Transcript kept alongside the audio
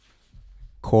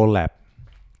CO.Lab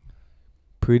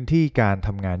พื้นที่การท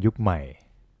ำงานยุคใหม่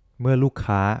เมื่อลูก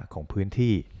ค้าของพื้น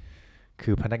ที่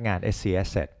คือพนักงาน SC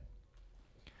Asset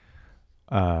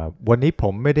วันนี้ผ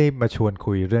มไม่ได้มาชวน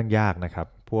คุยเรื่องยากนะครับ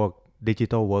พวก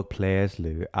Digital Workplace ห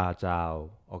รือ Agile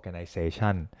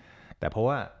Organization แต่เพราะ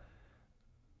ว่า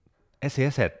SC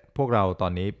Asset พวกเราตอ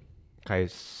นนี้ใคร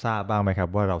ทราบบ้างไหมครับ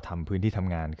ว่าเราทำพื้นที่ท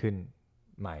ำงานขึ้น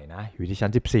ใหม่นะอยู่ที่ชั้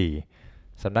น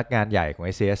14สำนักงานใหญ่ของ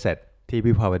SC Asset ที่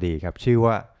วิภาวดีครับชื่อ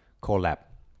ว่า CO.Lab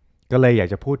ก็เลยอยาก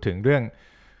จะพูดถึงเรื่อง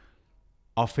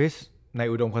ออฟฟิศใน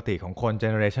อุดมคติของคนเจ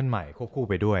เนอเรชันใหม่ควบคู่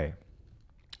ไปด้วย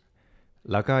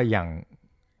แล้วก็อ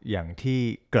ย่างที่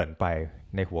เกริ่นไป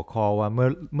ในหัวข้อว่าเ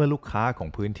มื่อลูกค้าของ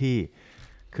พื้นที่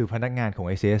คือพนักงานของ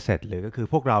SC Asset หรือก็คือ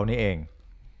พวกเรานี่เอง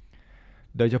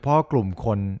โดยเฉพาะกลุ่มค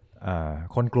น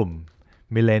กลุ่ม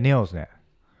Millenials เนี่ย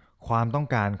ความต้อง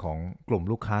การของกลุ่ม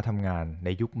ลูกค้าทำงานใน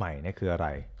ยุคใหม่เนี่ยคืออะไร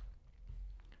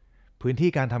พื้นที่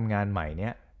การทำงานใหม่เนี่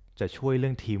ยจะช่วยเรื่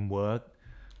องทีมเวิร์ค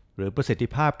หรือประสิทธิ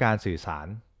ภาพการสื่อสาร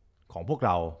ของพวกเ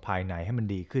ราภายในให้มัน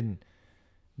ดีขึ้น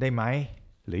ได้ไหม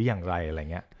หรืออย่างไรอะไร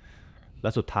เงี้ยและ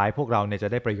สุดท้ายพวกเราเนี่ยจะ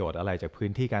ได้ประโยชน์อะไรจากพื้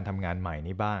นที่การทำงานใหม่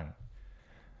นี้บ้าง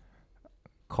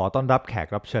ขอต้อนรับแขก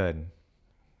รับเชิญ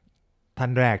ท่า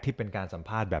นแรกที่เป็นการสัมภ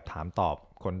าษณ์แบบถามตอบ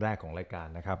คนแรกของรายการ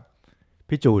นะครับ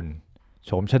พี่จูนโ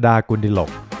ฉมชฎากุลดิล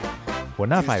กหัว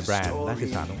หน้าฝ่ายแบรนด์และสื่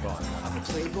อสารองค์กรครับ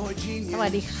สวั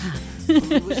สดีค่ะ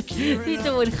พี่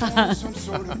จูนค่ะ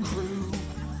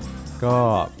ก็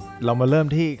เรามาเริ่ม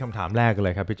ที่คำถามแรกกันเล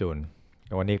ยครับพี่จูน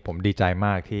วันนี้ผมดีใจม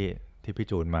ากที่พี่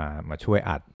จูนมาช่วย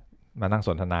อัดมานั่งส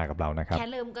นทนากับเรานะครับแค่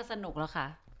เริ่มก็สนุกแล้วค่ะ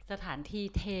สถานที่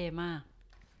เท่มาก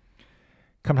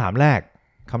คำถามแรก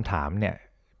คำถามเนี่ย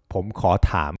ผมขอ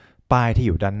ถามป้ายที่อ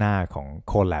ยู่ด้านหน้าของ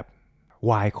CO.Lab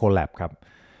Why CO.Lab ครับ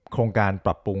โครงการป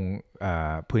รับปรุง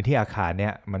พื้นที่อาคารเนี่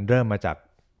ยมันเริ่มมาจาก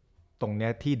ตรงเนี้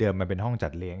ยที่เดิมมันเป็นห้องจั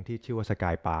ดเลี้ยงที่ชื่อว่า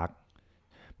Sky Park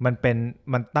มั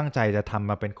นตั้งใจจะทำ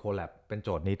มาเป็น CO.Lab เป็นโจ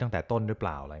ทย์นี้ตั้งแต่ต้นหรือเป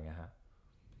ล่าอะไรเงี้ยฮะ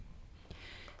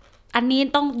อันนี้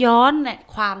ต้องย้อน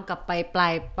ความกลับไป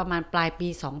ประมาณปลายปี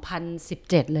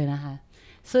2017เลยนะคะ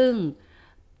ซึ่ง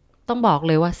ต้องบอกเ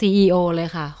ลยว่า CEO เลย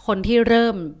ค่ะคนที่เริ่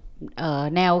ม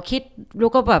แนวคิดแล้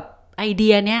วก็แบบไอเดี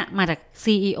ยเนี้ยมาจาก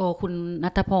CEO คุณณั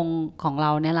ฐพงศ์ของเร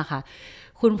าเนี่ยแหละค่ะ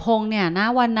คุณพงศ์เนี่ยนะ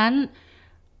วันนั้น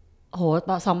โห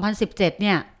2017เ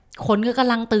นี่ยคนก็ก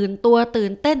ำลังตื่น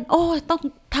เต้นโอ้ยต้อง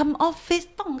ทำออฟฟิศ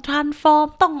ต้องทรานส์ฟอร์ม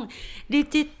ต้องดิ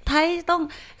จิทัลต้อง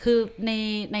คือ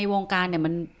ในวงการเนี่ย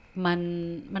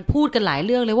มันพูดกันหลายเ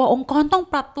รื่องเลยว่าองค์กรต้อง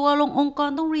ปรับตัวลงองค์กร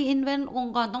ต้อง reinvent อง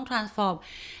ค์กรต้อง transform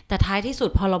แต่ท้ายที่สุด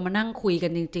พอเรามานั่งคุยกั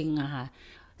นจริงๆอะค่ะ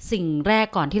สิ่งแรก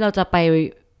ก่อนที่เราจะไป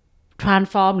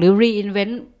transform หรือ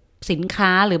reinvent สินค้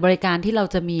าหรือบริการที่เรา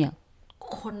จะมี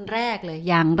คนแรกเลย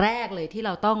อย่างแรกเลยที่เร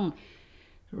าต้อง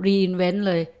reinvent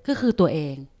เลยก็คือตัวเอ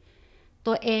ง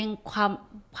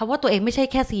คำว่าตัวเองไม่ใช่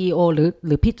แค่ CEO ห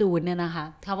รือพี่จูนเนี่ยนะคะ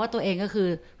คำว่าตัวเองก็คือ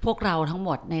พวกเราทั้งหม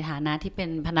ดในฐานะที่เป็น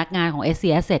พนักงานของ SC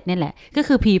Asset นี่แหละก็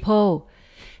คือ people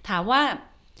ถามว่า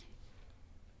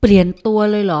เปลี่ยนตัว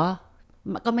เลยเหรอ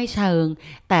ก็ไม่เชิง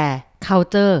แต่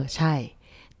culture ใช่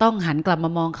ต้องหันกลับม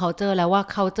ามอง culture แล้วว่า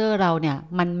culture เราเนี่ย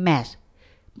มัน match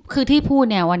คือที่พูด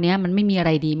เนี่ยวันนี้มันไม่มีอะไ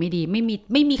รดีไม่ดีไ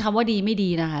ม่มีคำว่าดีไม่ดี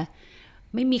นะคะ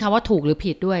ไม่มีคำว่าถูกหรือ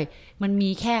ผิดด้วยมันมี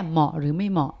แค่เหมาะหรือไม่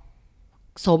เหมาะ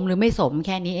สมหรือไม่สมแ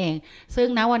ค่นี้เองซึ่ง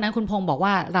นะวันนั้นคุณพงศ์บอก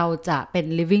ว่าเราจะเป็น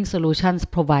living solutions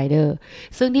provider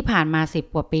ซึ่งที่ผ่านมา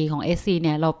10กว่าปีของ SC เ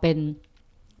นี่ยเราเป็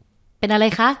นอะไร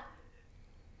คะ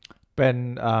เป็น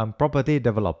property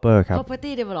developer ครับ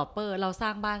property developer เราสร้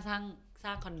างบ้านสร้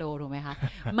างคอนโดถูกไหมคะ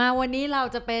มาวันนี้เรา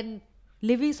จะเป็น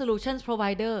living solutions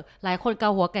provider หลายคนเกา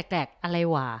หัวแกรกๆอะไร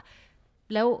หว่า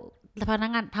แล้วพนั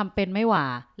กงานทำเป็นไม่หว่า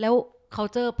แล้ว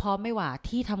culture พร้อมไม่หว่า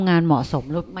ที่ทำงานเหมาะสม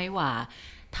หรือไม่หว่า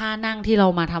ถ้านั่งที่เรา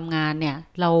มาทำงานเนี่ย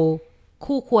เรา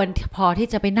คู่ควรพอที่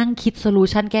จะไปนั่งคิดโซลู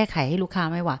ชันแก้ไขให้ลูกค้า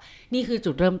ไหมวะนี่คือ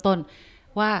จุดเริ่มต้น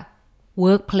ว่า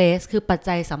workplace คือปัจ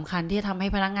จัยสำคัญที่จะทำให้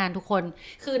พนักงานทุกคน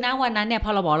คือณวันนั้นเนี่ยพ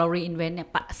อเราบอกเรา reinvent เนี่ย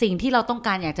สิ่งที่เราต้องก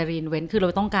ารอยากจะ reinvent คือเรา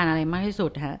ต้องการอะไรมากที่สุ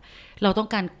ดฮะเราต้อง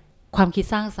การความคิด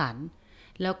สร้างสรรค์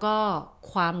แล้วก็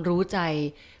ความรู้ใจ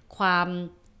ความ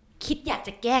คิดอยากจ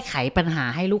ะแก้ไขปัญหา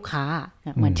ให้ลูกค้า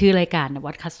เหมือนชื่อรายการ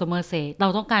What Customer Say เรา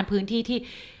ต้องการพื้นที่ที่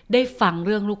ได้ฟังเ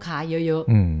รื่องลูกค้าเยอะ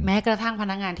ๆแม้กระทั่งพ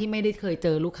นักงานที่ไม่ได้เคยเจ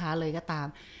อลูกค้าเลยก็ตาม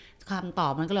คำตอ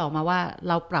บมันก็เลยออกมาว่า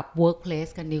เราปรับ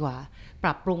workplace กันดีกว่าป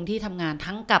รับปรุงที่ทำงาน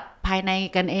ทั้งกับภายใน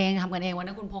กันเองทำกันเองวัน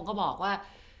นั้นคุณพงศ์ก็บอกว่า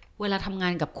เวลาทำงา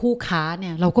นกับคู่ค้าเนี่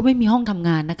ยเราก็ไม่มีห้องทำง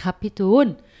านนะครับพี่จูน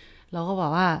เราก็บอ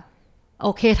กว่าโอ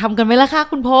เคทำกันไหมล่ะคะ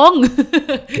คุณพงศ์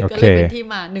ก็เลยเป็นที่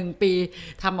มา1ปี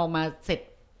ทำออกมาเสร็จ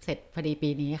พอดีปี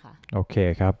นี้ค่ะโอเค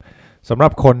ครับสำหรั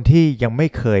บคนที่ยังไม่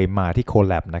เคยมาที่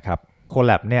CO.Lab นะครับ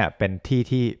CO.Lab เนี่ยเป็น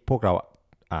ที่พวกเรา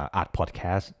อัดพอดแค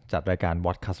สต์จัดรายการ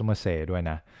What Customer Say ด้วย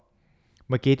นะ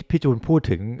เมื่อกี้พี่จูนพูด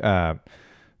ถึง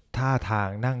ท่าทาง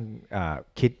นั่ง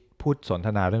คิดพูดสนท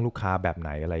นาเรื่องลูกค้าแบบไหน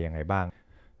อะไรยังไงบ้าง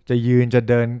จะยืนจะ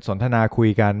เดินสนทนาคุย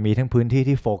กันมีทั้งพื้นที่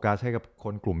ที่โฟกัสให้กับค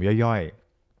นกลุ่มย่อย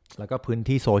ๆแล้วก็พื้น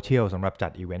ที่โซเชียลสำหรับจั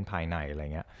ดอีเวนต์ภายในอะไร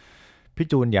เงี้ยพี่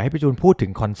จูนอยากให้พี่จูนพูดถึ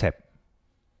งคอนเซปต์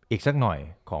อีกสักหน่อย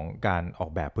ของการออก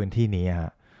แบบพื้นที่นี้ฮ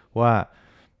ะว่า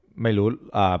ไม่รู้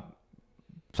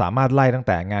สามารถไล่ตั้งแ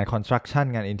ต่งานคอนสตรักชั่น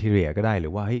งานอินทีเรียก็ได้หรื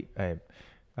อว่า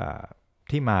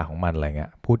ที่มาของมันอะไรเงี้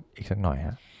ยพูดอีกสักหน่อยฮ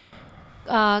ะ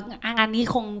งานนี้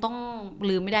คงต้อง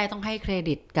ลืมไม่ได้ต้องให้เคร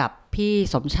ดิตกับพี่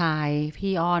สมชาย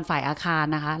พี่อ้อนฝ่ายอาคาร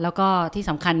นะคะแล้วก็ที่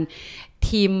สำคัญ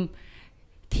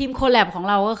ทีมโคแลบของ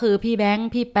เราก็คือพี่แบงค์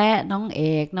พี่แป๊ะน้องเอ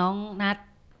กน้องนัท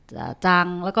จัง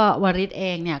แล้วก็วริศเอ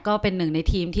งเนี่ยก็เป็นหนึ่งใน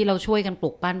ทีมที่เราช่วยกันปลุ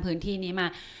กปั้นพื้นที่นี้มา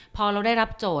พอเราได้รับ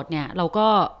โจทย์เนี่ยเราก็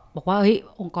บอกว่าเฮ้ย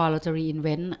องค์กรเราจะ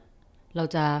reinvent เรา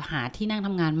จะหาที่นั่งท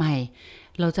ำงานใหม่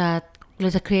เราจ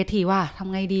ะครีเอทีฟว่าท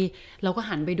ำไงดีเราก็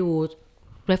หันไปดู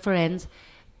reference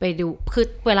ไปดูคือ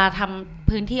เวลาทำ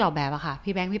พื้นที่ออกแบบอะค่ะ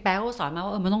พี่แบงค์พี่แป๊ะก็สอนมาว่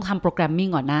ามันต้องทำโปรแกรมมิ่ง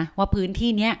ก่อนนะว่าพื้นที่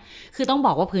เนี้ยคือต้องบ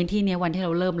อกว่าพื้นที่เนี้ยวันที่เร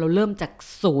าเริ่มจาก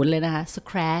ศูนย์เลยนะคะ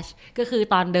scratch ก็คือ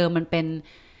ตอนเดิมมันเ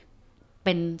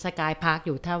ป็นสกายพาร์คอ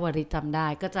ยู่ถ้าวริจำได้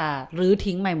ก็จะรื้อ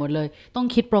ทิ้งใหม่หมดเลยต้อง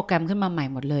คิดโปรแกรมขึ้นมาใหม่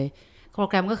หมดเลยโปร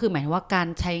แกรมก็คือหมายถึงว่าการ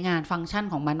ใช้งานฟังก์ชัน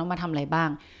ของมันต้องมาทำอะไรบ้าง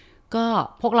ก็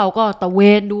พวกเราก็ตะเว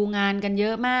นดูงานกันเยอ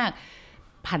ะมาก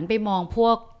ผันไปมองพว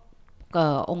ก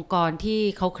องค์กรที่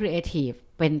เขาครีเอทีฟ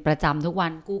เป็นประจำทุกวั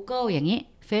น Google อย่างนี้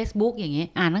Facebook อย่างนี้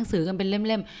อ่านหนังสือกันเป็นเ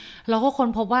ล่มๆเราก็ค้น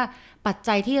พบว่าปัจ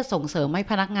จัยที่จะส่งเสริมให้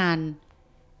พนักงาน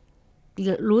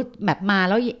รู้แบบมา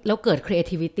แล้วเกิด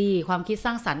creativity ความคิดส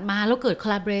ร้างสรรค์มาแล้วเกิด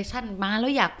collaboration มาแล้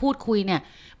วอยากพูดคุยเนี่ย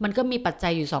มันก็มีปัจจั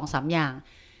ยอยู่ 2-3 อย่าง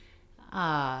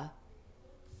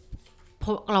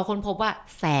เราค้นพบว่า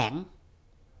แสง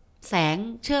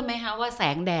เชื่อไหมคะว่าแส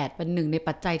งแดดเป็นหนึ่งใน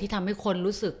ปัจจัยที่ทำให้คน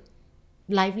รู้สึก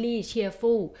lively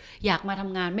cheerful อยากมาท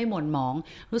ำงานไม่หม่นหมอง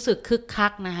รู้สึกคึกคั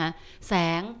กนะคะแส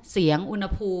งเสียงอุณห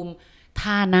ภูมิ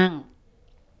ท่านั่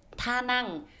ง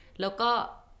แล้วก็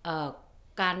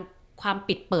การความ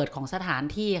ปิดเปิดของสถาน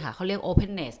ที่ค่ะเขาเรียก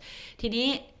openness ทีนี้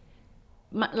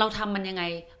เราทำมันยังไง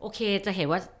โอเคจะเห็น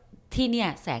ว่าที่เนี่ย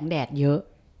แสงแดดเยอะ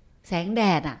แสงแด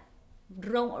ดอะ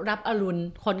รับอรุณ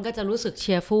คนก็จะรู้สึก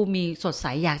cheerful มีสดใส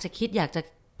อยากจะคิดอยากจะ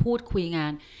พูดคุยงา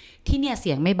นที่เนี่ยเ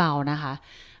สียงไม่เบานะคะ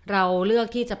เราเลือก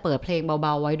ที่จะเปิดเพลงเบ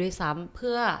าๆไว้ด้วยซ้ำเ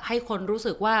พื่อให้คนรู้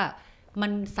สึกว่ามั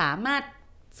นสามารถ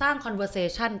สร้าง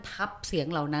conversation ทับเสียง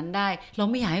เหล่านั้นได้เรา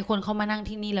ไม่อยากให้คนเข้ามานั่ง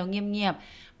ที่นี่แล้วเงียบ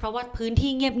ๆเพราะว่าพื้น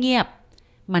ที่เงียบ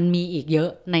ๆมันมีอีกเยอะ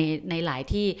ในหลาย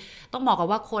ที่ต้องบอกกัน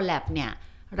ว่า CO.Lab เนี่ย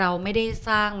เราไม่ได้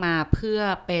สร้างมาเพื่อ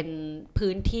เป็น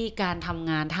พื้นที่การทำ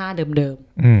งานท่าเดิม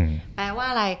ๆแปลว่า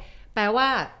อะไรแปลว่า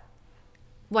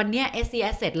วันนี้ SC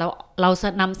Asset เรา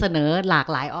นำเสนอหลาก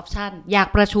หลายออปชันอยาก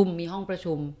ประชุมมีห้องประ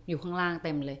ชุมอยู่ข้างล่างเ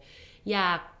ต็มเลยอย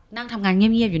ากนั่งทำงานเ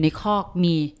งียบๆอยู่ในคอก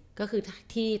มีก็คือ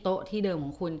ที่โต๊ะที่เดิมข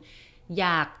องคุณอย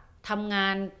ากทำงา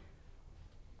น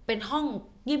เป็นห้อง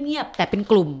เงียบๆแต่เป็น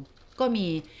กลุ่มก็มี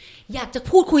อยากจะ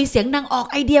พูดคุยเสียงดังออก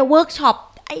ไอเดียเวิร์กช็อป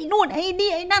ไอ้นู่นไอ้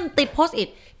นี่ไอ้นั่นติดโพสต์อิท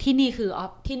ที่นี่คืออ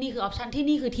อปชันที่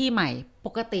นี่คือที่ใหม่ป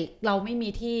กติเราไม่มี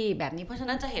ที่แบบนี้เพราะฉะ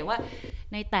นั้นจะเห็นว่า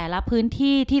ในแต่ละพื้น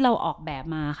ที่ที่เราออกแบบ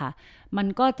มาค่ะมัน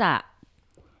ก็จะ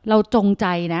เราจงใ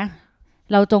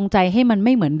จให้มันไ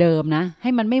ม่เหมือนเดิมนะใ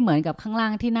ห้มันไม่เหมือนกับข้างล่า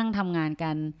งที่นั่งทำงาน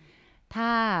กัน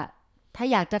ถ้า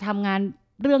อยากจะทำงาน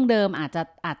เรื่องเดิมอาจจะ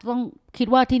ต้องคิด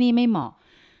ว่าที่นี่ไม่เหมาะ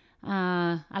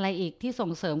อะไรอีกที่ส่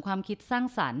งเสริมความคิดสร้าง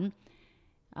สรรค์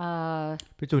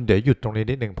พี่จูนเดี๋ยวหยุดตรงนี้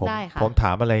นิดหนึ่งผมถ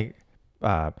ามอะไร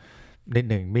นิด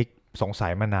หนึ่งมิกสงสั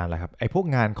ยมานานแล้วครับไอ้พวก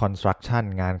งานคอนสตรักชั่น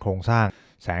งานโครงสร้าง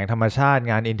แสงธรรมชาติ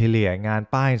งานอินทีเรียงาน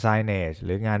ป้ายไซเนจห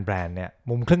รืองานแบรนด์เนี่ย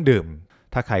มุมเครื่องดื่ม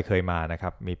ถ้าใครเคยมานะครั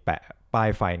บมีแปะป้าย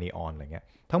ไฟนีออนอะไรเงี้ย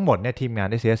ทั้งหมดเนี่ยทีมงาน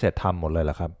ได้เสียเสร็จทำหมดเลยเห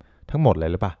รอครับทั้งหมดเลย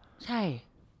หรือเปล่าใ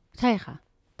ช่ค่ะ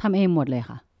ทำเองหมดเลย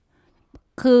ค่ะ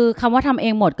คือคำว่าทำเอ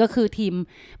งหมดก็คือทีม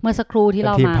เมื่อสักครู่ที่เ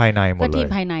รามาทีมภายในหมดเลยก็ทีม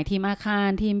ภายในทีมอาคาร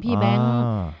ทีมพี่แบงค์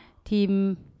ทีม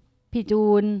พี่จู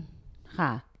นค่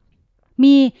ะ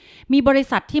มีบริ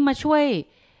ษัทที่มาช่วย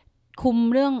คุม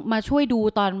เรื่องมาช่วยดู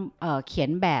ตอนเขียน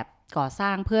แบบก่อสร้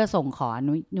างเพื่อส่งขออ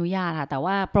นุญาตค่ะแต่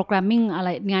ว่าโปรแกรมมิ่งอะไร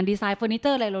งานดีไซน์เฟอร์นิเจ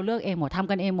อร์อะไรเราเลือกเองหมดท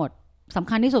ำกันเองหมดสำ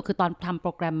คัญที่สุดคือตอนทำโป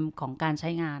รแกรมของการใช้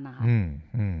งานนะคะ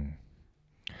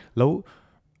แล้ว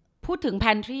พูดถึง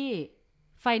pantry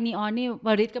ไฟนีออนนี่ว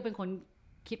ริศก็เป็นคน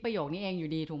คิดประโยคนี้เองอ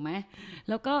ยู่ดีถูกไหม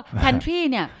แล้วก็ pantry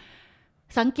เนี่ย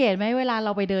สังเกตไหมเวลาเร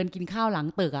าไปเดินกินข้าวหลัง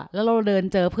ตึกอะแล้วเราเดิน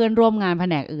เจอเพื่อนร่วมงานแผ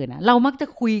นกอื่นอะเรามักจะ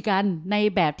คุยกันใน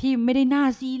แบบที่ไม่ได้น่า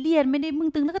ซีเรียสไม่ได้มึง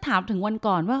ตึงแล้วก็ถามถึงวัน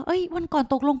ก่อนว่าเอ้ยวันก่อน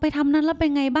ตกลงไปทำนั้นแล้วเป็น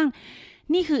ไงบ้าง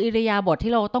นี่คืออิริยาบถ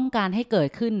ที่เราต้องการให้เกิด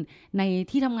ขึ้นใน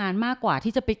ที่ทำงานมากกว่า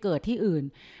ที่จะไปเกิดที่อื่น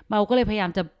เราก็เลยพยายาม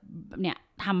จะเนี่ย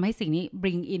ทำให้สิ่งนี้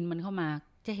bring in มันเข้ามา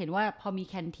จะเห็นว่าพอมี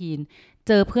แคนทีนเ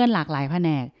จอเพื่อนหลากหลายแผน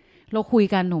กเราคุย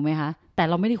กันถูกไหมคะแต่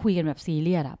เราไม่ได้คุยกันแบบซีเ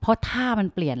รียสอะเพราะท่ามัน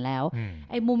เปลี่ยนแล้ว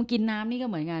ไอ้มุมกินน้ำนี่ก็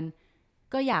เหมือนกัน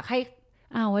ก็อยากให้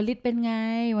วลิตเป็นไง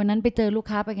วันนั้นไปเจอลูก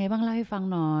ค้าเป็นไงบ้างเล่าให้ฟัง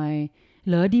หน่อยเ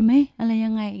หรอดีไหมอะไร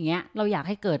ยังไงอย่างเงี้ยเราอยากใ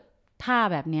ห้เกิดท่า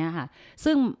แบบนี้ค่ะ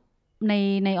ซึ่ง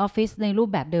ในออฟฟิศในรูป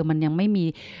แบบเดิมมันยังไม่มี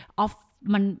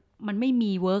มันไม่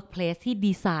มี workplace ที่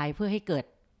ดีไซน์เพื่อให้เกิด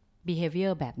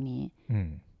behavior แบบนี้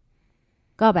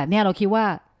ก็แบบเนี้ยเราคิดว่า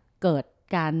เกิด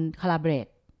การ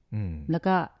collaborate แล้ว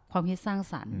ก็ความคิดสร้าง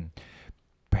สรรค์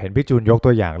เห็นพี่จูนยก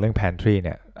ตัวอย่างเรื่อง pantry เ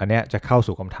นี่ยอันเนี้ยจะเข้า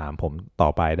สู่คำถามผมต่อ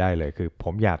ไปได้เลยคือผ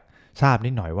มอยากทราบนิ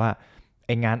ดหน่อยว่าไ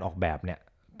องานออกแบบเนี่ย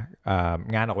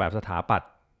งานออกแบบสถาปัตย์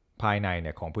ภายในเ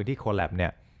นี่ยของพื้นที่ CO.Lab เนี่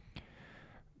ย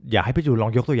อยากให้พี่จูนลอ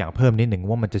งยกตัวอย่างเพิ่มนิดหนึ่ง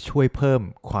ว่ามันจะช่วยเพิ่ม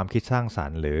ความคิดสร้างสร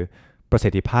รค์หรือประสิ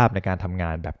ทธิภาพในการทำงา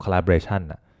นแบบ collaboration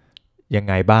น่ะยัง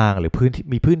ไงบ้างหรือ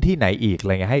มีพื้นที่ไหนอีกอะไ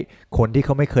รเงี้ยให้คนที่เข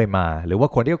าไม่เคยมาหรือว่า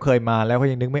คนที่เขาเคยมาแล้วเขา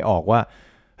ยังนึกไม่ออกว่า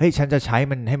เฮ้ยฉันจะใช้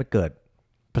มันให้มันเกิด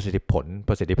ประสิท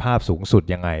ธิภาพสูงสุด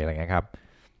ยังไงอะไรเงี้ยครับ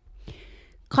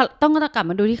ต้องกลับ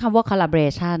มาดูที่คำว่า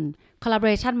collaboration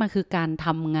มันคือการท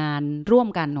ำงานร่วม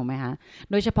กันถูกไหมคะ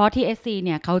โดยเฉพาะที่ SC เ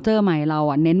นี่ย culture ใหม่เรา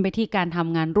เน้นไปที่การท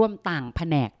ำงานร่วมต่างแผ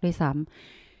นกด้วยซ้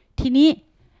ำทีนี้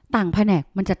ต่างแผนก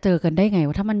มันจะเจอกันได้ไง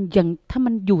ว่าถ้ามัน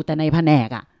อยู่แต่ในแผนก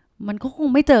มันก็คง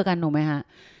ไม่เจอกันถูกไหมคะ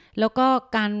แล้วก็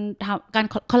การ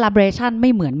collaboration ไ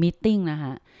ม่เหมือน meeting นะค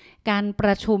ะการป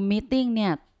ระชุม meeting เนี่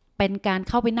ยเป็นการ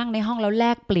เข้าไปนั่งในห้องแล้วแล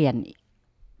กเปลี่ยน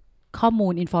ข้อมู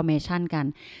ล information กัน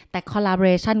แต่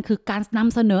collaboration คือการน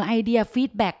ำเสนอไอเดีย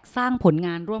feedback สร้างผลง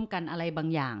านร่วมกันอะไรบาง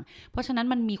อย่างเพราะฉะนั้น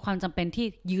มันมีความจำเป็นที่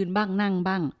ยืนบ้างนั่ง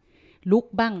บ้างลุก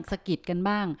บ้างสะกิดกัน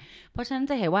บ้างเพราะฉะนั้น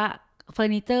จะเห็นว่าเฟอ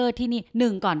ร์นิเจอร์ที่นี่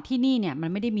ก่อนที่นี่เนี่ยมัน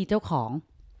ไม่ได้มีเจ้าของ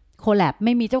CO.Lab ไ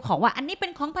ม่มีเจ้าของว่าอันนี้เป็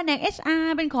นของแผนก HR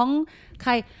เป็นของใค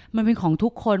รมันเป็นของทุ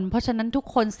กคนเพราะฉะนั้นทุก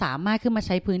คนสามารถขึ้นมาใ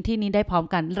ช้พื้นที่นี้ได้พร้อม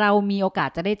กันเรามีโอกาส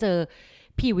จะได้เจอ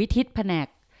พี่วิทิตแผนก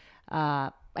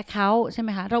เขาใช่ไหม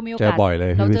คะเรามีโอกาส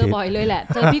เราเจอบ่อยเลยแหละ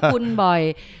เจอพี่กุลบ่อย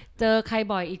เจอใคร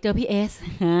บ่อยอีกเจอพี่เอส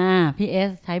พี่เอส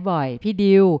ใช้บ่อยพี่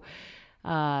ดิว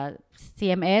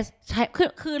CMS ใช่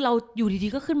คือเราอยู่ดี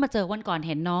ๆก็ขึ้นมาเจอวันก่อนเ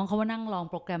ห็นน้องเขาว่านั่งลอง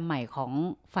โปรแกรมใหม่ของ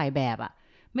ฝ่ายแบบ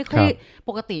ไม่เคยป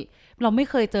กติเราไม่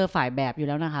เคยเจอฝ่ายแบบอยู่แ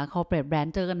ล้วนะคะ corporate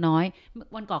brand เจอกันน้อย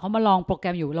วันก่อนเขามาลองโปรแกร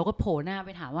มอยู่เราก็โผล่หน้าไป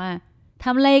ถามว่าท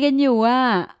ำอะไรกันอยู่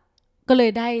ก็เล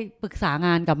ยได้ปรึกษาง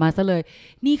านกลับมาซะเลย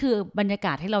นี่คือบรรยาก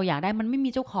าศที่เราอยากได้มันไม่มี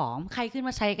เจ้าของใครขึ้นม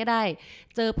าใช้ก็ได้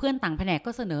เจอเพื่อนต่างแผนก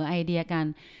ก็เสนอไอเดียกัน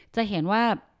จะเห็นว่า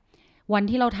วัน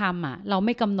ที่เราทำเราไ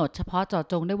ม่กำหนดเฉพาะเจาะ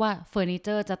จงได้ว่าเฟอร์นิเจ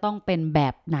อร์จะต้องเป็นแบ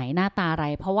บไหนหน้าตาอะไร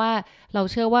เพราะว่าเรา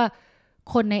เชื่อว่า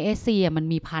คนใน SC มัน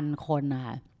มีพันคนนะค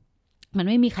ะมัน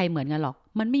ไม่มีใครเหมือนกันหรอก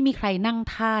มันไม่มีใครนั่ง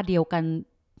ท่าเดียวกัน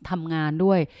ทำงาน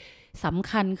ด้วยสำ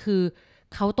คัญคือ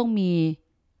เขาต้องมี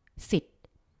สิทธิ์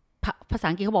ภาษา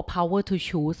อังกฤษเขาบอก power to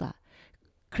choose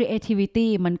creativity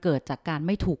มันเกิดจากการไ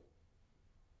ม่ถูก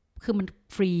คือมัน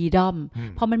freedom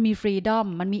พอมันมี freedom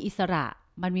มันมีอิสระ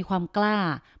มันมีความกล้า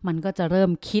มันก็จะเริ่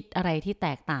มคิดอะไรที่แต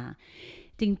กต่าง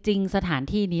จริงๆสถาน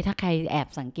ที่นี้ถ้าใครแอบ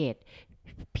สังเกต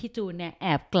พี่จูนเนี่ยแอ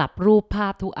บกลับรูปภา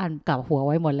พทุกอันกลับหัวไ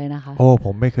ว้หมดเลยนะคะโอ้ผ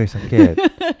มไม่เคยสังเกต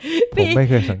ผมไม่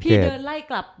เคยสังเกตพี่เดินไล่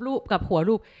กลับรูปกับหัว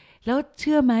รูปแล้วเ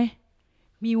ชื่อไหม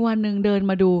มีวันหนึ่งเดิน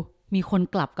มาดูมีคน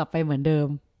กลับไปเหมือนเดิม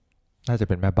น่าจะ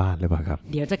เป็นแม่บ้านหรือเปล่าครับ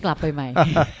เดี๋ยวจะกลับไปใหม่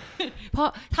เพราะ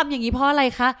ทำอย่างนี้เพราะอะไร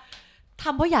คะท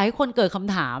ำเพราะอยากให้คนเกิดค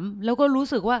ำถามแล้วก็รู้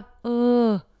สึกว่า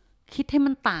คิดให้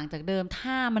มันต่างจากเดิม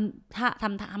ถ้า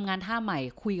ทำงานท่าใหม่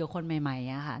คุยกับคนใหม่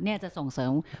ๆค่ะเนี่ยจะส่งเสริ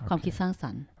มความคิดสร้างสร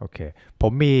รค์โอเคผ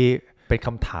มมีเป็นค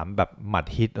ำถามแบบหมัด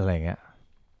ฮิตอะไรเงี้ย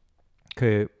คื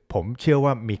อผมเชื่อว่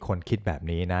ามีคนคิดแบบ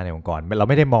นี้นะในองค์กรเรา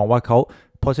ไม่ได้มองว่าเขา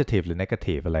positive หรือ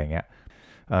negative อะไรเงี้ย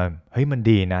เฮ้ยมัน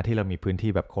ดีนะที่เรามีพื้น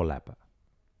ที่แบบ CO.Lab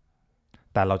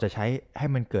แต่เราจะใช้ให้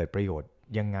มันเกิดประโยชน์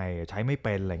ยังไงใช้ไม่เ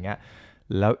ป็นอะไรเงี้ย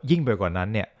แล้วยิ่งไปกว่านั้น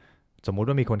เนี่ยสมมุติ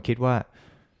ว่ามีคนคิดว่า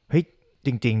เฮ้ยจ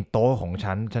ริงๆโต๊ะของ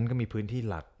ฉันก็มีพื้นที่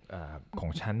หลักขอ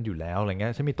งฉันอยู่แล้วอะไรเงี้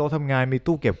ยฉันมีโต๊ะทำงานมี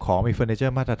ตู้เก็บของมีเฟอร์นิเจอ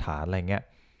ร์มาตรฐานอะไรเงี้ย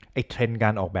ไอ้เทรนด์กา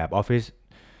รออกแบบออฟฟิศ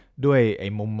ด้วยไอ้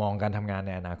มุมมองการทำงานใ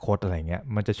นอนาคตอะไรเงี้ย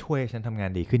มันจะช่วยฉันทำงาน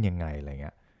ดีขึ้นยังไงอะไรเ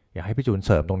งี้ยอยากให้พี่จูนเ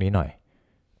สริมตรงนี้หน่อย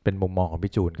เป็นมุมมองของ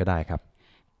พี่จูนก็ได้ครับ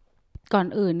ก่อน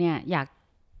อื่นเนี่ยอยาก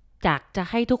จะ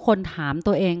ให้ทุกคนถาม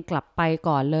ตัวเองกลับไป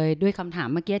ก่อนเลยด้วยคำถาม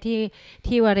เมื่อกี้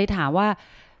ที่วาริถามว่า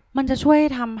มันจะช่วย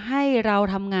ทำให้เรา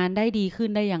ทำงานได้ดีขึ้น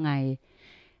ได้ยังไง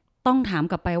ต้องถาม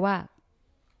กลับไปว่า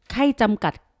ให้จำกั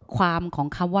ดความของ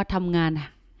คำว่าทำงาน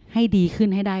ให้ดีขึ้น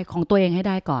ให้ได้ของตัวเองให้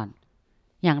ได้ก่อน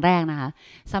อย่างแรกนะคะ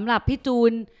สำหรับพี่จู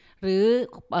นหรือ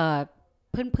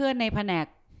เพื่อนๆในแผนก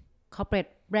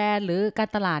corporate brand หรือการ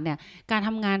ตลาดเนี่ยการท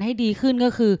ำงานให้ดีขึ้นก็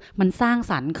คือมันสร้าง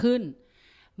สรรค์ขึ้น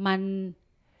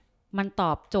มันต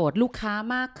อบโจทย์ลูกค้า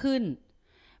มากขึ้น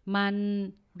มัน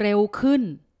เร็วขึ้น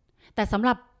แต่สำห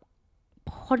รับ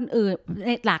คนอื่น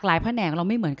หลากหลายแผนกเรา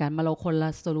ไม่เหมือนกันมาเราคนละ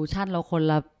โซลูชันเราค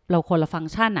นละฟัง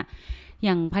ก์ชันอะอ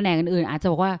ย่างแผนกอื่นๆอาจจะ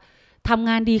บอกว่าทำ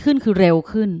งานดีขึ้นคือเร็ว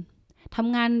ขึ้นท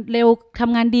ำงานเร็วท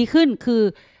ำงานดีขึ้นคือ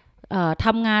ท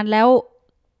ำงานแล้ว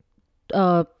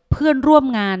เพื่อนร่วม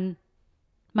งาน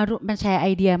มาแชร์ไอ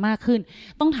เดียมากขึ้น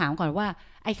ต้องถามก่อนว่า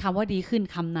ไอ้คำว่าดีขึ้น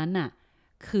คำนั้นน่ะ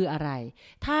คืออะไร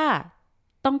ถ้า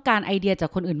ต้องการไอเดียจาก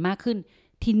คนอื่นมากขึ้น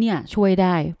ที่เนี่ยช่วยไ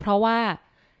ด้เพราะว่า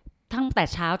ตั้งแต่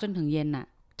เช้าจนถึงเย็นน่ะ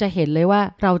จะเห็นเลยว่า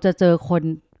เราจะเจอคน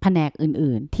แผนก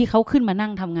อื่นๆที่เขาขึ้นมานั่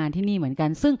งทำงานที่นี่เหมือนกัน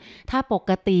ซึ่งถ้าป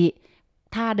กติ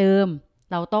ถ้าเดิม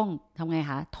เราต้องทำไง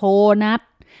คะโทร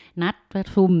นัดประ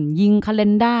ชุมยิงคาเล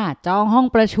นดาร์จองห้อง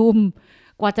ประชุม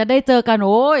กว่าจะได้เจอกันโ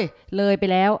อ้ยเลยไป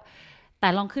แล้วแต่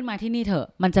ลองขึ้นมาที่นี่เถอะ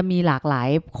มันจะมีหลากหลาย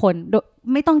คน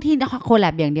ไม่ต้องที่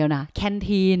C.O.Labอย่างเดียวนะแคน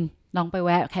ทีนลองไปแว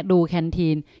ะดูแคนที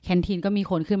นก็มี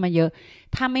คนขึ้นมาเยอะ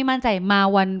ถ้าไม่มั่นใจมา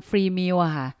วันฟรีมิลอ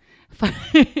ะค่ะ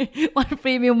วันฟ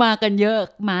รีมิลมากันเยอะ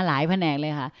มาหลายแผนกเล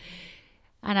ยค่ะ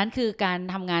อันนั้นคือการ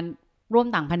ทำงานร่วม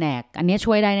ต่างแผนกอันนี้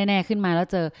ช่วยได้แน่ๆขึ้นมาแล้ว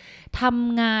เจอท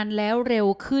ำงานแล้วเร็ว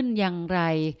ขึ้นอย่างไร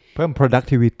เพิ่ม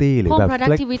productivity หรือแบบ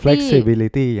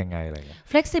flexibility ยังไงอะไรเงี้ย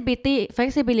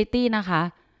flexibility นะคะ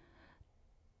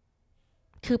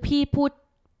คือพี่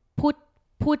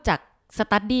พูดจากส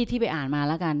ตั๊ดดี้ที่ไปอ่านมา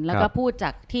แล้วกันแล้วก็พูดจา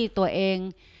กที่ตัวเอง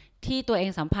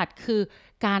สัมผัสคือ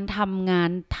การทำงา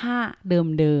นท่า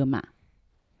เดิมๆอ่ะ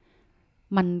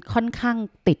มันค่อนข้าง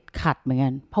ติดขัดเหมือนกั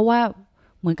นเพราะว่า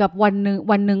เหมือนกับวันห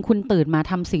นึ่งคุณตื่นมา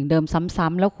ทำสิ่งเดิมซ้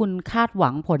ำๆแล้วคุณคาดหวั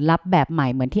งผลลัพธ์แบบใหม่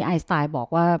เหมือนที่ไอน์สไตน์บอก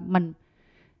ว่า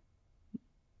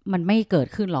มันไม่เกิด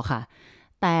ขึ้นหรอกค่ะ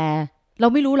แต่เรา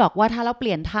ไม่รู้หรอกว่าถ้าเราเป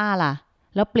ลี่ยนท่าล่ะ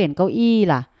แล้วเปลี่ยนเก้าอี้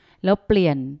ล่ะแล้วเปลี่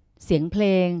ยนเสียงเพล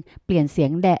งเปลี่ยนแส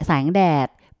งแดด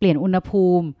เปลี่ยนอุณหภู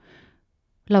มิ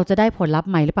เราจะได้ผลลัพธ์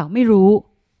ใหม่หรือเปล่าไม่รู้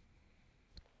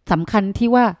สำคัญที่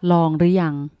ว่าลองหรือยั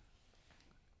ง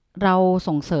เรา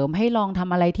ส่งเสริมให้ลองท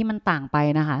ำอะไรที่มันต่างไป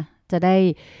นะคะจะได้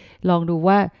ลองดู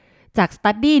ว่าจากส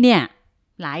ตั๊ดดี้เนี่ย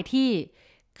หลายที่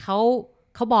เข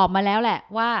าบอกมาแล้วแหละ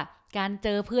ว่าการเจ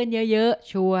อเพื่อนเยอะ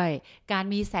ๆช่วยการ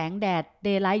มีแสงแดดเด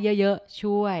ย์ไลท์เยอะๆ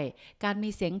ช่วยการมี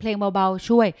เสียงเพลงเบาๆ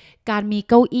ช่วยการมี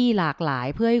เก้าอี้หลากหลาย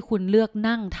เพื่อให้คุณเลือก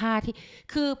นั่งท่าที่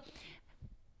คือ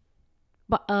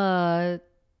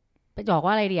บอกว่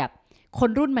าอะไรดีอะคน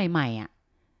รุ่นใหม่ๆอ่ะ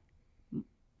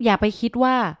อย่าไปคิด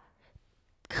ว่า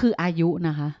คืออายุน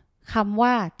ะคะคำว่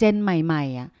าเจนใหม่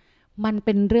ๆอ่ะมันเ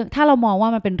ป็นเรื่องถ้าเรามองว่า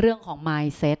มันเป็นเรื่องของ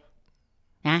mindset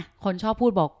นะคนชอบพู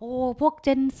ดบอกโอ้พวก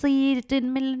Gen Z Gen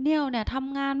Millennial เนี่ยท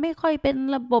ำงานไม่ค่อยเป็น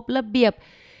ระบบระเบียบ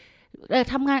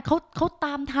ทำงานเขาต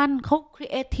ามทันเขา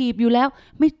creative อยู่แล้ว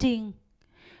ไม่จริง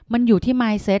มันอยู่ที่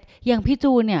mindset อย่างพี่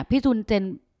จูนเนี่ยพี่จูน Gen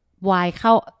Y เข้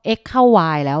า X เข้า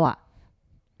Y แล้วอะ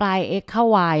ปลาย X เข้า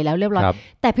Y แล้วเรียบร้อย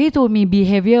แต่พี่จูนมี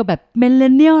behavior แบบ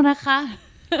Millennial นะคะ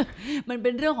มันเป็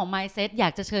นเรื่องของ mindset อยา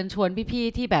กจะเชิญชวนพี่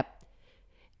ๆที่แบบ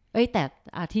แต่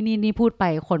ที่นี่พูดไป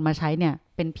คนมาใช้เนี่ย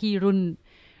เป็นพี่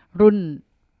รุ่น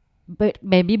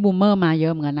baby boomer มาเยอ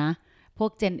ะเหมือนกันนะพว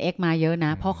ก Gen X มาเยอะน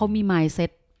ะเพราะเขามี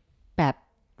mindset แบบ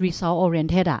result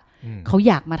oriented อ่ะเขา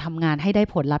อยากมาทำงานให้ได้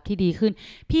ผลลัพธ์ที่ดีขึ้น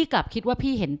พี่กลับคิดว่า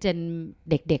พี่เห็น Gen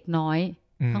เด็กๆน้อย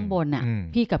ข้างบนน่ะ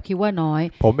พี่กลับคิดว่าน้อย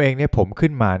ผมเองเนี่ยผมขึ้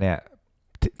นมาเนี่ย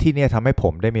ที่เนี่ยทำให้ผ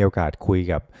มได้มีโอกาสคุย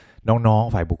กับน้อง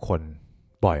ๆฝ่ายบุคคล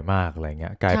บ่อยมากอะไรเงี้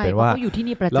ยกลายเป็นว่าอยู่ที่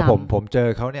นี่ประจำแล้วผมเจอ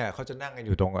เขาเนี่ยเขาจะนั่งกันอ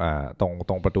ยู่ต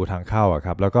รงประตูทางเข้าอะค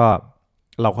รับแล้วก็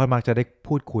เราค่อยมักจะได้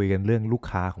พูดคุยกันเรื่องลูก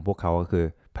ค้าของพวกเขาก็คือ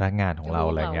พนักงานของเรา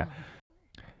อะไรเงี้ย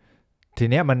ที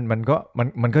เนี้ยมั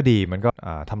นก็ดีมันก็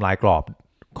ทำลายกรอบ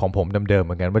ของผมเดิมๆเห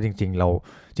มือนกันว่าจริงๆเ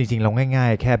ราง่า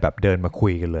ยๆแค่แบบเดินมาคุ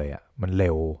ยกันเลยอะมันเ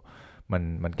ร็ว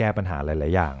มันแก้ปัญหาหลา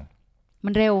ยๆอย่างมั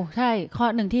นเร็วใช่ข้อ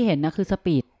หนึ่งที่เห็นนะคือส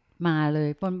ปีดมาเลย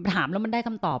ถามแล้วมันได้ค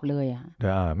ำตอบเลยอ่ะ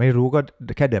ไม่รู้ก็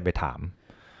แค่เดินไปถาม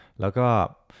แล้ว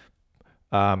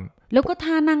ก็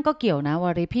ท่านั่งก็เกี่ยวนะว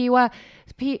าริพี่ว่า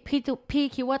พี่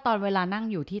คิดว่าตอนเวลานั่ง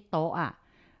อยู่ที่โต๊ะอ่ะ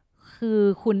คือ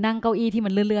คุณนั่งเก้าอี้ที่มั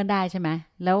นเลื่อนๆได้ใช่ไหม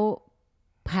แล้ว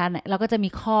เราก็จะมี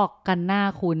คอกกันหน้า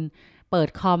คุณเปิด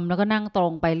คอมแล้วก็นั่งตร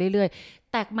งไปเรื่อย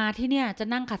ๆแต่มาที่เนี่ยจะ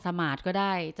นั่งขัดสมาธิก็ไ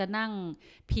ด้จะนั่ง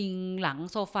พิงหลัง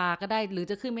โซฟาก็ได้หรือ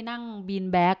จะขึ้นไปนั่งบีน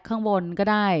แบ็กข้างบนก็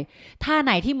ได้ท่าไห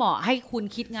นที่เหมาะให้คุณ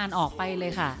คิดงานออกไปเล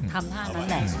ยค่ะทำท่านั้น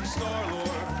แหละ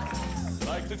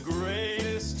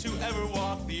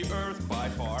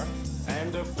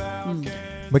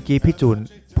เมื่อกี้พี่จูน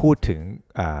พูดถึง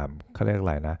เขาเรียกอะ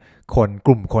ไรนะก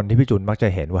ลุ่มคนที่พี่จูนมักจะ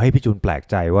เห็นว่าให้พี่จูนแปลก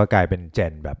ใจว่ากลายเป็นเจ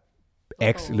นแบบ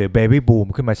X หรือ Baby Boom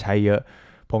ขึ้นมาใช้เยอะ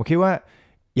ผมคิดว่า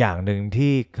อย่างหนึ่ง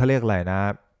ที่เขาเรียกอะไรนะ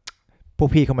พวก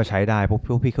พี่เข้ามาใช้ได้พ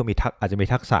วกพี่เขามีอาจจะมี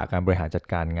ทักษะการบริหารจัด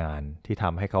การงานที่ท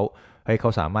ำให้เขา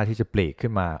สามารถที่จะปลีกขึ้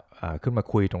นมา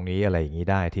คุยตรงนี้อะไรอย่างนี้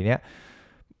ได้ทีเนี้ย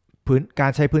กา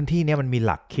รใช้พื้นที่เนี้ยมันมีห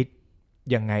ลักคิด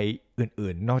ยังไง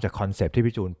อื่นๆนอกจากคอนเซปต์ที่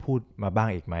พี่จูนพูดมาบ้าง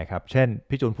อีกไหมครับเช่น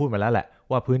พี่จูนพูดมาแล้วแหละ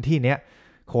ว่าพื้นที่เนี้ย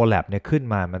โค Lab เนี่ยขึ้น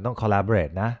มามันต้อง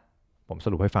collaborate นะผมส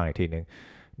รุปให้ฟังอีกทีนึง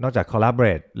นอกจาก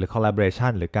collaborate หรือ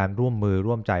collaboration หรือการร่วมมือ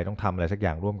ร่วมใจต้องทำอะไรสักอ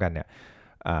ย่างร่วมกันเนี่ย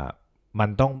มัน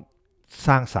ต้องส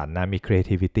ร้างสรรค์นะมี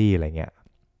creativity อะไรเงี้ย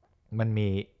มันมี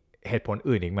เหตุผล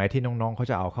อื่นอีกไหมที่น้องๆเขา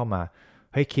จะเอาเข้ามา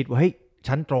ให้คิดว่าเฮ้ย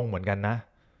ฉันตรงเหมือนกันนะ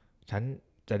ฉัน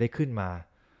จะได้ขึ้นมา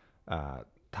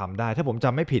ทำได้ถ้าผมจ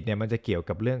ำไม่ผิดเนี่ยมันจะเกี่ยว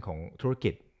กับเรื่องของธุรกิ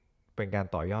จเป็นการ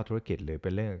ต่อยอดธุรกิจหรือเป็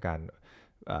นเรื่องของการ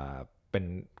เป็น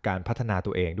การพัฒนา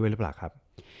ตัวเองด้วยหรือเปล่าครับ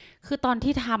คือตอน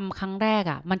ที่ทำครั้งแรก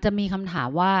อ่ะมันจะมีคำถาม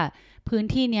ว่าพื้น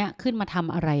ที่เนี้ยขึ้นมาท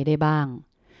ำอะไรได้บ้าง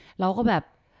เราก็แบบ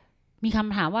มีค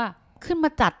ำถามว่าขึ้นมา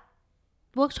จัด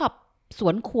เวิร์กช็อปส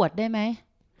วนขวดได้ไหม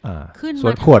ขึ้นส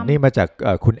วนขวดนี่มาจาก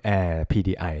คุณแอร์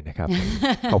PDI นะครับ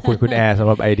ขอบคุณคุณแอร์สำห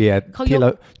รับไอเดียที่เรา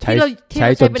ใช้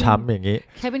จนช้ำอย่างนี้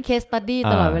ใช้เป็น case study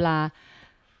ตลอดเวลา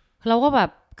เราก็แบบ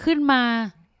ขึ้นมา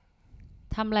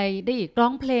ทำอะไรได้อีกร้อ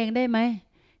งเพลงได้ไหม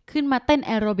ขึ้นมาเต้นแ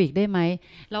อโรบิกได้ไหม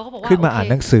เราก็บอกว่าขึ้นมาอ่าน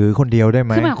หนังสือคนเดียวได้ไห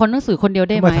มขึ้นมาคนหนังสือคนเดียว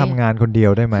ได้ไหมขึ้นมาทำงานคนเดีย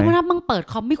วได้ไหมขึ้นมามึงเปิด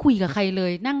คอมไม่คุยกับใครเล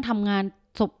ยนั่งทำงาน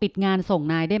ปิดงานส่ง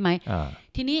นายได้ไหม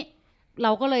ทีนี้เร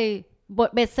าก็เลย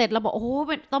เบ็ดเสร็จเราบอกโอ้โห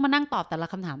ต้องมานั่งตอบแต่ละ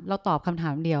คำถามเราตอบคำถา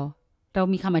มเดียวเรา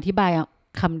มีคำอธิบาย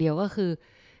คำเดียวก็คือ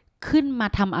ขึ้นมา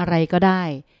ทำอะไรก็ได้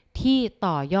ที่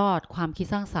ต่อยอดความคิด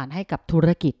สร้างสรรค์ให้กับธุร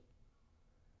กิจ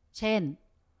เช่น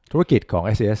ธุรกิจของ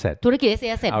Asset ธุรกิจ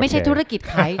Asset ไม่ใช่ธุรกิจ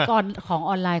ขายก่อนของ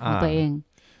ออนไลน์ของตัวเอง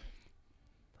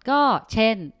ก็เช่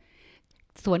น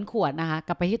สวนขวดนะคะก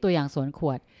ลับไปที่ตัวอย่างสวนข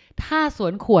วดถ้าสว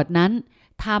นขวดนั้น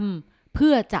ทำเ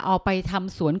พื่อจะเอาไปท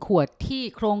ำสวนขวดที่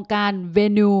โครงการเว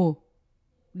นิว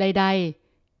ใด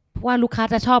ๆว่าลูกค้า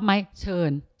จะชอบไหมเชิ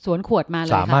ญสวนขวดมาเ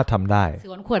ลยค่ะสามารถทำได้ส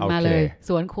วนขวดมาเลยส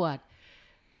วนขวด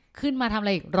ขึ้นมาทำอะไ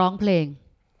รอีกร้องเพลง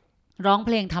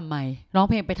ทำไมร้อง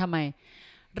เพลงไปทำไม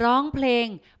ร้องเพลง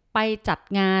ไปจัด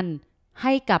งานใ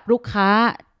ห้กับลูกค้า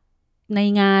ใน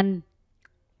งาน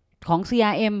ของ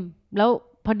CRM แล้ว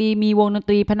พอดีมีวงดน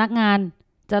ตรีพนักงาน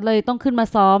จะเลยต้องขึ้นมา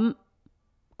ซ้อม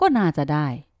ก็น่าจะได้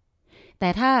แต่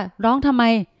ถ้าร้องทำไม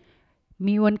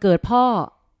มีวันเกิดพ่อ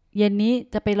เย็นนี้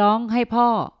จะไปร้องให้พ่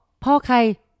อใคร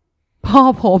พ่อ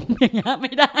ผมอย่างเงี้ยไ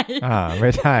ม่ได้ไ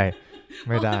ม่ได้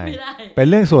เป็น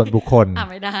เรื่องส่วนบุคคล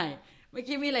ไม่ได้เมื่อ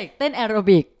กี้มีอะไรเต้นแอโร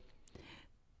บิก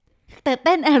แต่เ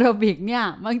ต้นแอโรบิกเนี่ย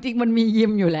จริงๆมันมียิ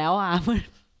มอยู่แล้ว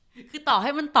คือต่อใ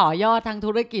ห้มันต่อยอดทาง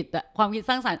ธุรกิจอะความคิด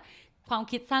สร้างสรร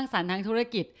ค์ทางธุร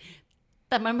กิจ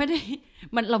แต่มันไม่ได้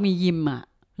เรามียิมอะ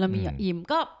เรามียิม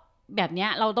ก็แบบเนี้ย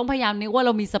เราต้องพยายามนึกว่าเร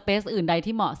ามีสเปซอื่นใด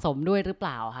ที่เหมาะสมด้วยหรือเป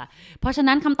ล่าค่ะเพราะฉะ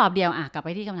นั้นคำตอบเดียวกลับไป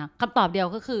ที่คำตอบเดียว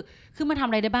ก็คือขึ้นมาทำ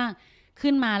อะไรได้บ้าง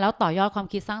ขึ้นมาแล้วต่อยอดความ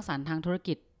คิดสร้างสรรค์ทางธุร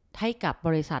กิจให้กับบ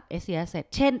ริษัท Asset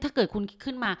เช่นถ้าเกิดคุณ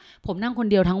ขึ้นมาผมนั่งคน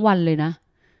เดียวทั้งวันเลยนะ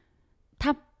ถ้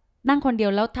านั่งคนเดีย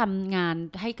วแล้วทำงาน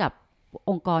ให้กับ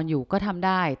องค์กรอยู่ก็ทำไ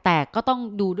ด้แต่ก็ต้อง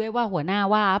ดูด้วยว่าหัวหน้า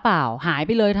ว่าเปล่าหายไ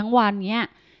ปเลยทั้งวันเนี้ย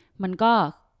มันก็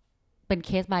เป็น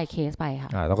เคส by เคสไปค่ะ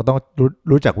เราก็ต้อง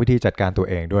รู้จักวิธีจัดการตัว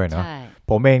เองด้วยเนาะ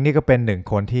ผมเองนี่ก็เป็นหนึ่ง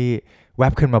คนที่แว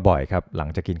บขึ้นมาบ่อยครับหลัง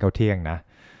จากกินข้าวเที่ยงนะ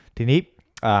ทีนี้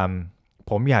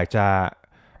ผมอยากจะ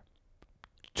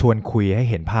ชวนคุยให้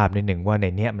เห็นภาพนิดนึงว่าใน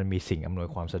เนี้ยมันมีสิ่งอำนวย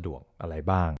ความสะดวกอะไร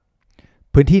บ้าง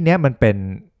พื้นที่เนี้ยมันเป็น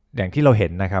อย่างที่เราเห็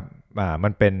นนะครับมั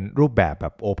นเป็นรูปแบบ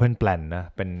open plan นะ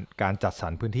เป็นการจัดสร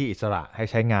รพื้นที่อิสระให้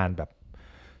ใช้งานแบบ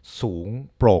สูง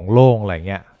โปร่งโล่งอะไร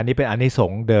เงี้ยอันนี้เป็นอานิส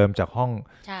งส์เดิมจากห้อง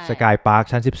สกายพาร์ค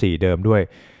ชั้น14เดิมด้วย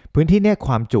พื้นที่เนี้ยค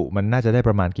วามจุมันน่าจะได้ป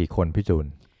ระมาณกี่คนพี่จูน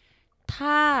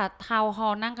ถ้าทาวน์ฮอ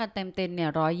ลล์นั่งกันเต็มๆเนี่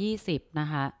ย120นะ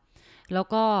คะแล้ว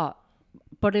ก็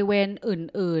บริเวณ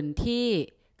อื่นๆที่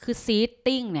คือซีต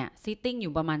ติ้งอ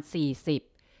ยู่ประมาณ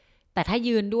40แต่ถ้า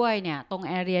ยืนด้วยเนี่ยตรง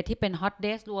แอเรียที่เป็นฮอตเด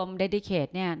สก์รวมเดดิเคท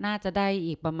เนี่ยน่าจะได้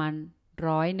อีกประมาณ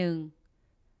100นึง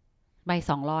ไป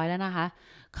200แล้วนะคะ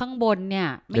ข้างบนเนี่ย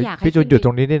ไม่อยากให้พี่จูนหยุดต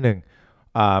รงนี้นิดนึง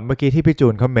เมื่อกี้ที่พี่จู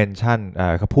นเขาเมนชั่น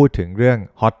เขาพูดถึงเรื่อง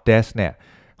hot desk เนี่ย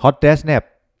hot desk เนี่ย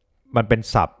มันเป็น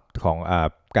ศัพท์ของ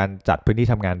การจัดพื้นที่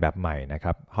ทำงานแบบใหม่นะค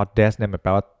รับ hot desk เนี่ยมันแปล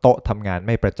ว่าโต๊ะทำงานไ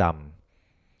ม่ประจ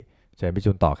ำเชิญพี่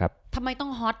จูนต่อครับทำไมต้อ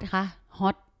งฮอตคะฮ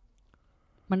อต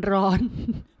มันร้อน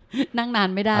นั่งนาน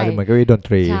ไม่ได้เหมือนเก้าอี้ดนต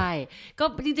รีใช่ก็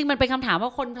จริงๆมันเป็นคำถามว่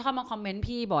าคนเข้ามาคอมเมนต์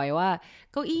พี่บ่อยว่า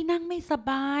เก้าอี้นั่งไม่ส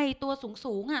บายตัวสูง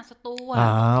สตู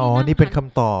นี่เป็นค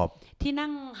ำตอบที่นั่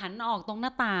งหันออกตรงหน้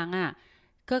าต่าง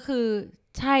ก็คือ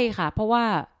ใช่ค่ะเพราะว่า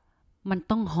มัน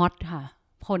ต้องฮอตค่ะ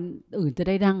คนอื่นจะไ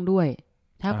ด้นั่งด้วย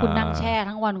ถ้าคุณนั่งแช่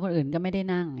ทั้งวันคนอื่นก็ไม่ได้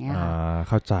นั่งอย่างเงี้ยค่ะ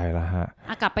เข้าใจแล้วฮะ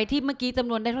กลับไปที่เมื่อกี้จำ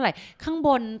นวนได้เท่าไหร่ข้างบ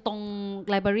นตรง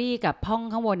ไลบรารีกับห้อง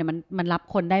ข้างบนเนี่ยมันรับ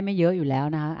คนได้ไม่เยอะอยู่แล้ว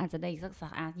นะคะอาจจะได้อีกสัก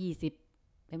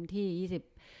20เต็มที่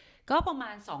20ก็ประมา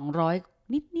ณ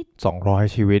200นิด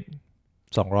200ชีวิต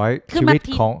200ชีวิต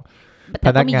ของพแต่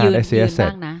นัต้กงาน ยืน SCS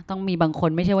บ้างนะต้องมีบางคน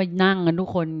ไม่ใช่ว่านั่งกันทุก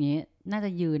คนอย่างเงี้ยน่าจะ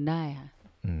ยืนได้ค่ะ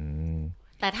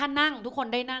แต่ถ้านั่งทุกคน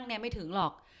ได้นั่งเนี่ยไม่ถึงหรอ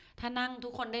กถ้านั่งทุ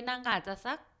กคนได้นั่งอาจจะ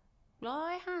สัก150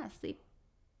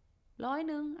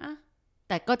 100อะแ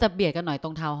ต่ก็จะเบียดกันหน่อยตร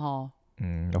งทาวน์ฮอลล์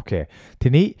โอเคที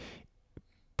นี้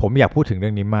ผมอยากพูดถึงเรื่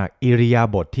องนี้มากอิริยา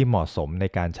บถที่เหมาะสมใน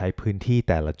การใช้พื้นที่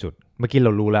แต่ละจุดเมื่อกี้เร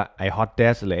ารู้ละไอ้ hot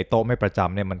desk หรือไอ้โต๊ะไม่ประจ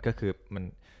ำเนี่ยมันก็คือมัน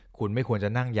คุณไม่ควรจะ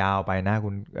นั่งยาวไปนะคุ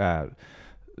ณ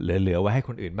เหลือไว้ให้ค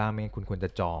นอื่นบ้างไม่งั้นคุณควรจะ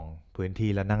จองพื้นที่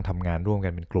แล้วนั่งทำงานร่วมกั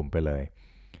นเป็นกลุ่มไปเลย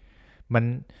มัน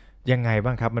ยังไงบ้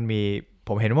างครับมันมีผ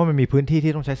มเห็นว่ามันมีพื้นที่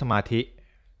ที่ต้องใช้สมาธิ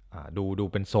ดู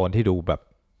เป็นโซนที่ดูแบบ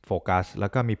โฟกัสแล้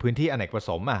วก็มีพื้นที่อเนกประ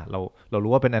สงค์เรา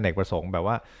รู้ว่าเป็นอเนกประสงค์แบบ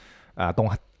ว่าตรง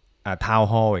ทาวน์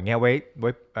ฮอลล์อย่างเงี้ยไ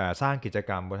ว้สร้างกิจก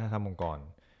รรมวัฒนธรรมองค์กร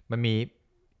มันมี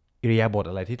อิริยาบถ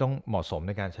อะไรที่ต้องเหมาะสมใ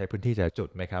นการใช้พื้นที่แต่ละจุด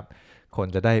ไหมครับคน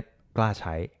จะได้กล้าใ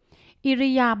ช้อิ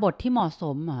ริยาบถที่เหมาะส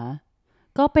มเหรอ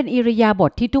ก็เป็นอิริยาบ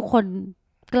ถที่ทุกคน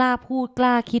กล้าพูดก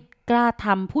ล้าคิดกล้าท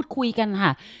ำพูดคุยกันค่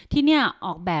ะที่เนี่ยอ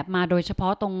อกแบบมาโดยเฉพา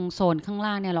ะตรงโซนข้าง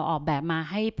ล่างเนี่ยเราออกแบบมา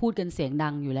ให้พูดกันเสียงดั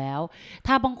งอยู่แล้ว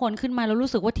ถ้าบางคนขึ้นมาแล้ว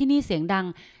รู้สึกว่าที่นี่เสียงดัง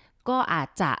ก็อาจ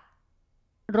จะ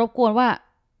รบกวนว่า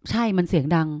ใช่มันเสียง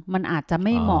ดังมันอาจจะไ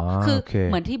ม่เหมาะคือ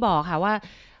เหมือนที่บอกค่ะว่า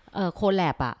โค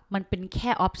Lab อ่ะมันเป็นแ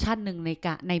ค่ออปชันหนึ่ง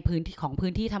ในพื้นที่ของพื้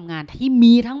นที่ทำงานที่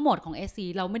มีทั้งหมดของ SC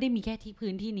เราไม่ได้มีแค่ที่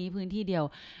พื้นที่นี้พื้นที่เดียว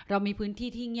เรามีพื้นที่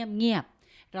ที่เงียบ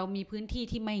เรามีพื้นที่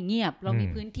ที่ไม่เงียบเรามี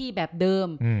พื้นที่แบบเดิม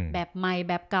แบบใหม่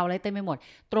แบบเก่าอะไรเต็มไปหมด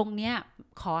ตรงเนี้ย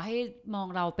ขอให้มอง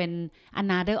เราเป็น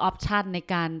another option ใน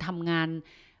การทำงาน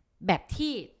แบบ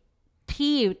ที่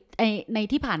ใน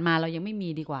ที่ผ่านมาเรายังไม่มี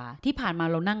ดีกว่าที่ผ่านมา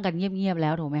เรานั่งกันเงียบๆแล้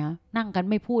วถูกไหมคะนั่งกัน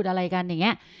ไม่พูดอะไรกันอย่างเ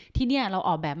งี้ยที่เนี่ยเราอ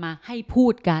อกแบบมาให้พู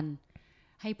ดกัน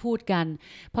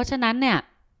เพราะฉะนั้นเนี่ย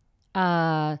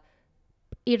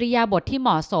อิริยาบถที่เห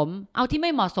มาะสมเอาที่ไ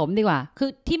ม่เหมาะสมดีกว่าคือ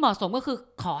ที่เหมาะสมก็คือ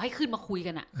ขอให้ขึ้นมาคุย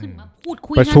กันอะขึ้นมาพูด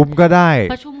คุยประชุมก็ได้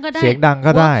เสียงดัง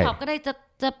ก็ได้เวิร์กช็อปก็ได้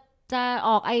จะอ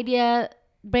อกไอเดีย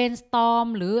brainstorm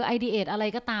หรือ ideate อะไร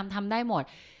ก็ตามทำได้หมด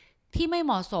ที่ไม่เ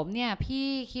หมาะสมเนี่ยพี่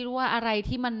คิดว่าอะไร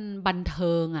ที่มันบันเ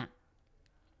ทิงอะ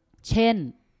เช่น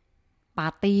ปา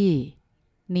ร์ตี้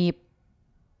หนีบ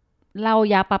เหล้า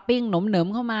ยาปาปิ้งหนมเหนิม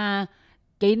เข้ามา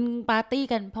กินปาร์ตี้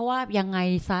กันเพราะว่ายังไง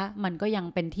ซะมันก็ยัง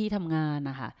เป็นที่ทำงาน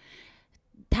นะคะ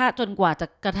ถ้าจนกว่าจะ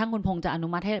กระทั่งคุณพงษ์จะอนุ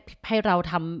มัติให้เรา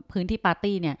ทำพื้นที่ปาร์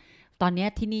ตี้เนี่ยตอนนี้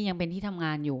ที่นี่ยังเป็นที่ทำง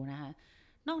านอยู่นะคะ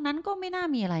นอกนั้นก็ไม่น่า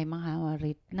มีอะไรมั้งคะว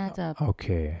ริศน่าจะโอเค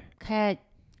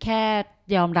แค่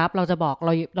ยอมรับเราจะบอ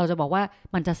กว่า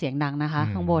มันจะเสียงดังนะคะ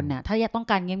ข้างบนเนี่ยถ้าต้อง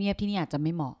การเงียบๆที่นี่อาจจะไ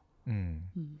ม่เหมาะ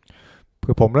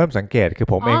คือผมเริ่มสังเกตคือ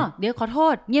ผมเองเดี๋ยวขอโท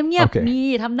ษเงียบๆมี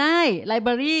ทำได้ไลบ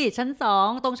รารีชั้น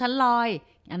2ตรงชั้นลอย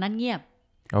อันนั้นเงียบ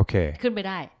โอเคขึ้นไป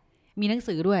ได้มีหนัง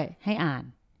สือด้วยให้อ่าน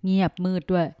เงียบมืด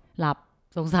ด้วยหลับ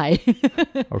สงสัย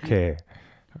โอเค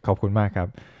ขอบคุณมากครับ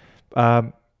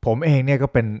ผมเองเนี่ยก็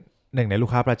เป็นหนึ่งในลูก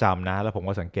ค้าประจำนะแล้วผม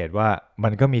ก็สังเกตว่ามั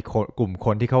นก็มีกลุ่มค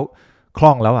นที่เขาคล่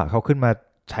องแล้วอ่ะเขาขึ้นมา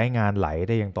ใช้งานไหลไ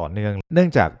ด้อย่างต่อเนื่องเนื่อง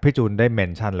จากพี่จูนได้เม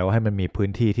นชั่นแล้วให้มันมีพื้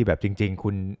นที่ที่แบบจริงๆคุ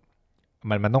ณ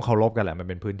มันต้องเคารพกันแหละมัน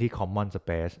เป็นพื้นที่ common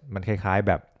space มันคล้ายๆ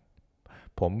แบบ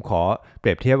ผมขอเป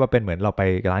รียบเทียบว่าเป็นเหมือนเราไป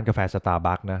ร้านกาแฟ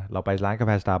Starbucks นะเราไปร้านกาแ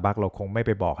ฟ Starbucks เราคงไม่ไ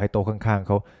ปบอกให้โต๊ะข้างๆเ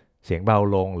ขาเสียงเบา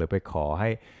ลงหรือไปขอให้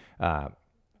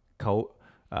เขา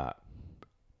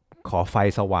ขอไฟ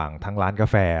สว่างทั้งร้านกา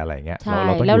แฟอะไรเงี้ยเรา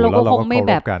ต้องอยู่แล้วเราก็เคาร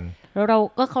พกันแล้วเรา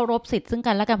ก็เคารพสิทธิ์ซึ่ง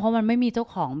กันและกันเพราะมันไม่มีเจ้า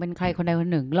ของเป็นใครคนใดคน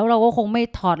หนึ่งแล้วเราก็คงไม่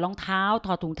ถอดรองเท้าถ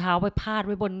อดถุงเท้าไปพาดไ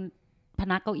ว้บนพ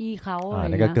นักเก้าอี้เขาอะไร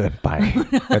นี่ก็เกินไป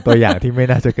เป็นตัวอย่างที่ไม่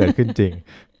น่าจะเกิดขึ้นจริง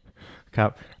ครับ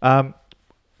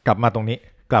กลับมาตรงนี้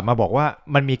กลับมาบอกว่า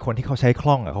มันมีคนที่เขาใช้ค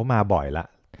ล่องเขามาบ่อยละ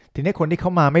ทีนี้คนที่เข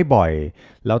ามาไม่บ่อย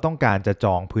แล้วต้องการจะจ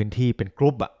องพื้นที่เป็นก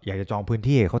ลุ่มอยากจะจองพื้น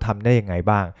ที่เขาทำได้ยังไง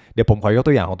บ้างเดี๋ยวผมขอยก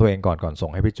ตัวอย่างของตัวเองก่อนส่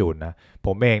งให้พี่จูนนะผ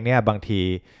มเองเนี่ยบางที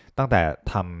ตั้งแต่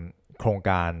ทำโครง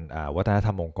การวัฒนธร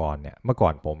รมองค์กรเนี่ยเมื่อก่อ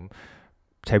นผม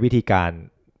ใช้วิธีการ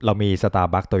เรามี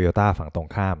Starbucks Toyota ฝั่งตรง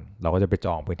ข้ามเราก็จะไปจ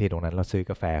องพื้นที่ตรงนั้นแล้วซื้อ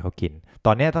กาแฟเขากินต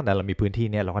อนนี้ตั้งแต่เรามีพื้นที่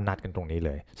เนี่ยเราก็นัดกันตรงนี้เ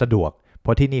ลยสะดวกเพร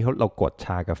าะที่นี่เรากดช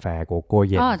ากาแฟโกโก้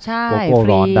เย็นโกโก้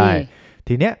ร้อนได้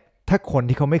ทีเนี้ยถ้าคน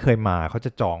ที่เขาไม่เคยมาเขาจ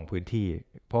ะจองพื้นที่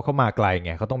เพราะเขามาไกลไ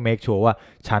งเขาต้องเมคชัวร์ว่า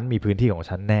ฉันมีพื้นที่ของ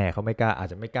ฉันแน่เขาไม่กล้าอาจ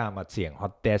จะไม่กล้ามาเสี่ยงฮอ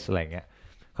ตเดสอะไรเงี้ย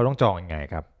เขาต้องจองยังไง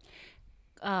ครับ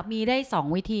มีได้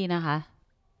2วิธีนะคะ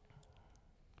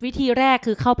วิธีแรก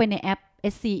คือเข้าไปในแอป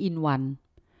SC in one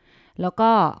แล้วก็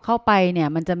เข้าไปเนี่ย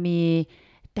มันจะมี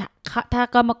ถ้า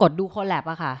ก็มากดดูโค Lab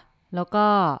อะค่ะ แล้วก็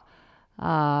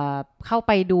เข้าไ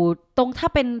ปดูตรงถ้า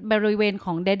เป็นบริเวณข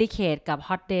อง Dedicate กับ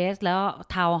Hot Desk แล้ว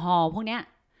Town Hall พวกเนี้ย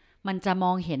มันจะม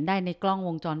องเห็นได้ในกล้องว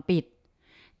งจรปิด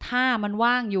ถ้ามัน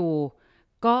ว่างอยู่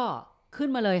ก็ขึ้น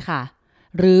มาเลยค่ะ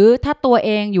หรือถ้าตัวเอ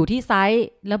งอยู่ที่ไซต์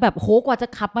แล้วแบบโหกว่าจะ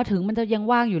ขับมาถึงมันจะยัง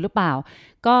ว่างอยู่หรือเปล่า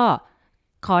ก็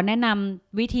ขอแนะน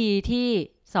ำวิธีที่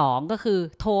2ก็คือ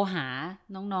โทรหา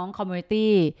น้องๆ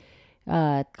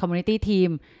community team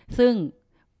ซึ่ง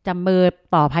จำเบอร์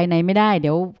ต่อภายในไม่ได้เ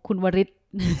ดี๋ยวคุณวริศ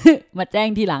มาแจ้ง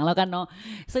ทีหลังแล้วกันเนาะ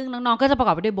ซึ่งน้องๆก็จะประก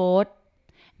อบไปด้วยโบ๊ท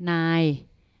นาย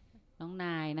น้องน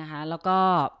ายนะคะแล้วก็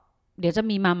เดี๋ยวจะ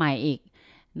มีมาใหม่อีก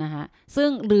นะคะซึ่ง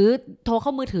หรือโทรเข้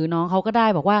ามือถือน้องเขาก็ได้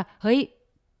บอกว่าเฮ้ย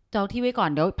จองที่ไว้ก่อน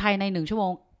เดี๋ยวภายใน1 ชั่วโม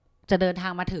งจะเดินทา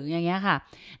งมาถึงอย่างเงี้ยค่ะ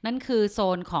นั่นคือโซ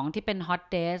นของที่เป็น hot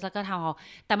desk แล้วก็ทาวน์ฮอลล์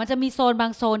แต่มันจะมีโซนบา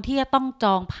งโซนที่จะต้องจ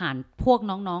องผ่านพวก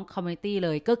น้องๆ community เล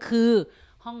ยก็คือ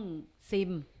ห้องซิ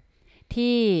ม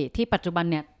ที่ปัจจุบัน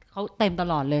เนี่ยเขาเต็มต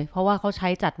ลอดเลยเพราะว่าเขาใช้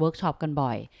จัดเวิร์กช็อปกันบ่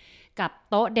อยกับ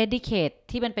โต๊ะ dedicate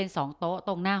ที่เป็น2โต๊ะต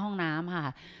รงหน้าห้องน้ำค่ะ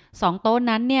2โต๊ะ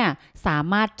นั้นเนี่ยสา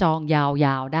มารถจองย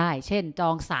าวๆได้เช่นจอ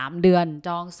ง3 เดือนจ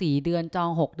อง4 เดือนจอง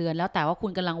6 เดือนแล้วแต่ว่าคุ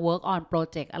ณกำลัง work on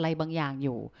project อะไรบางอย่างอ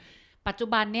ยู่ปัจจุ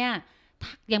บันเนี่ย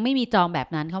ยังไม่มีจองแบบ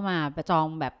นั้นเข้ามาจอง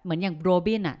แบบเหมือนอย่างโร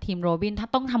บินอะทีมโรบินถ้า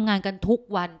ต้องทำงานกันทุก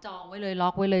วันจองไว้เลยล็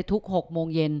อกไว้เลยทุก6 โมง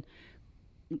เย็น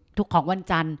ทุกของวัน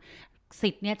จันทร์สิ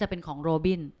ทธิ์เนี่ยจะเป็นของโร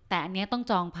บินแต่อันนี้ต้อง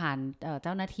จองผ่านเ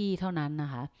จ้าหน้าที่เท่านั้นน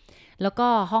ะคะแล้วก็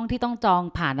ห้องที่ต้องจอง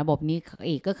ผ่านระบบนี้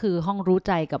อีกก็คือห้องรู้ใ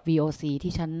จกับ VOC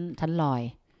ที่ชั้นลอย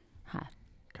ค่ะ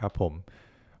ครับผม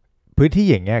พื้นที่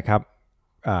อย่างเงี้ยครับ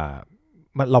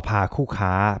เราพาคู่ค้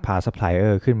าพาซัพพลายเออ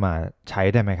ร์ขึ้นมาใช้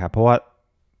ได้ไหมครับเพราะว่า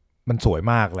มันสวย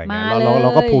มากอะไรเงี้ยเร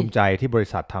าก็ภูมิใจที่บริ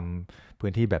ษัททำพื้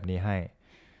นที่แบบนี้ให้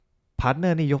พาร์ทเนอ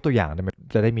ร์นี่ยกตัวอย่างได้ไหม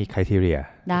จะได้มี criteria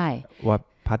ได้ว่า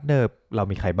พาร์ทเนอร์เรา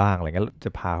มีใครบ้างอะไรเงี้ยจะ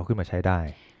พาเขาขึ้นมาใช้ได้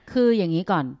คืออย่างนี้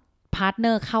ก่อนพาร์ทเน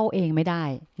อร์เข้าเองไม่ได้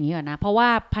อย่างนี้ก่อนนะเพราะว่า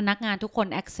พนักงานทุกคน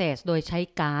access โดยใช้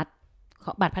การ์ด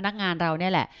บัตรพนักงานเราเนี่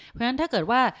ยแหละเพราะฉะนั้นถ้าเกิด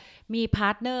ว่ามีพา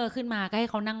ร์ทเนอร์ขึ้นมาก็ให้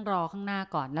เขานั่งรอข้างหน้า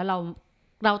ก่อนแล้วเ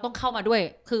ราต้องเข้ามาด้วย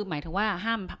คือหมายถึงว่า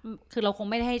ห้ามคือเราคง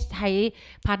ไม่ได้ให้ใช้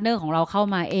พาร์ทเนอร์ของเราเข้า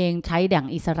มาเองใช้อย่าง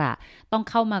อิสระต้อง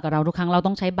เข้ามากับเราทุกครั้งเรา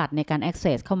ต้องใช้บัตรในการ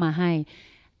access เข้ามาให้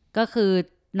ก็คือ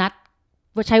นัด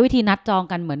ใช้วิธีนัดจอง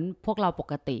กันเหมือนพวกเราป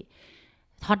กติ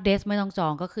Hot Desk ไม่ต้องจอ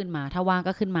งก็ขึ้นมาถ้าว่าง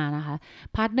ก็ขึ้นมานะคะ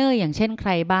พาร์ทเนอร์อย่างเช่นใค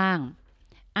รบ้าง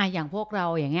อย่างพวกเรา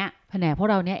อย่างเงี้ยแผนกพวก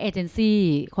เราเนี้ยเอเจนซี่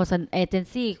โฆษณาเอเจน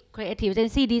ซี่ครีเอทีฟเอเจน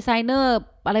ซี่ดีไซเนอร์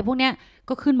อะไรพวกเนี้ย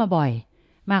ก็ขึ้นมาบ่อย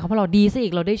มากเพราะเราดีซะอี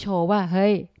กเราได้โชว์ว่าเฮ้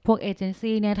ยพวกเอเจน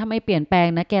ซี่เนี่ยถ้าไม่เปลี่ยนแปลง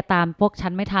นะแกตามพวกฉั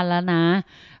นไม่ทันแล้วนะ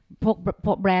พ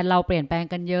วกแบรนด์เราเปลี่ยนแปลง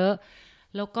กันเยอะ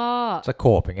แล้วก็สโค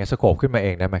ปอย่างเงี้ยสโคปขึ้นมาเอ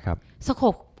งได้ไหมครับสโค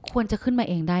ปควรจะขึ้นมา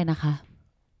เองได้นะคะ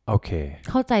โอเค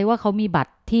เข้าใจว่าเขามีบัต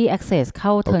รที่ access เข้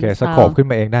า turn โอเคสโคปขึ้น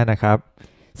มาเองได้นะครับ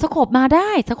สโคปมาได้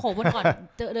สโคปวันก่อน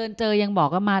เดินเจอยังบอก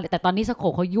ว่ามาแต่ตอนนี้สโค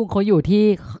ปเขาอยู่ที่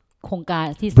โครงการ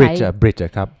ที่ไซต์บริดจ์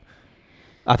ครับ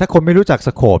ถ้าคนไม่รู้จักส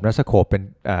โคปนะสโคปเ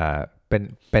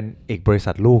ป็นอีกบริ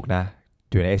ษัทลูกนะ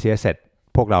อยู่ใน ACS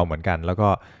พวกเราเหมือนกันแล้วก็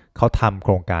เขาทำโค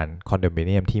รงการคอนโดมิเ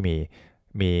นียมที่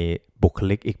มีบุค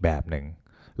ลิกอีกแบบหนึ่ง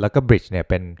แล้วก็บริดจ์เนี่ย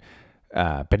เป็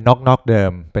นน็อกเดิ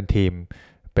มเป็นที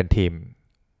ม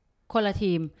คนละ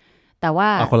ทีมแต่ว่า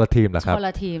คนละทีมเหรอครับคนล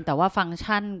ะทีมแต่ว่าฟังก์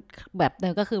ชันแบบเดิ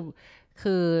มก็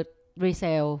คือรีเซ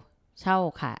ลเช่า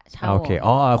ค่ะเช่าโอเค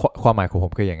ความหมายของผ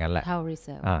มคืออย่างนั้นแหละเช่ารีเซ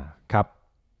ลครับ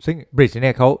ซึ่งบริดจ์เ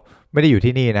นี่ยเขาไม่ได้อยู่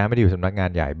ที่นี่นะไม่ได้อยู่สำนักงาน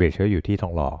ใหญ่บริดจ์เขาอยู่ที่ทอ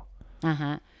งหล่อฮ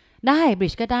ะได้บริด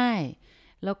จ์ก็ได้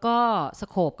แล้วก็ส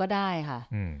โคปก็ได้ค่ะ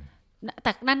แ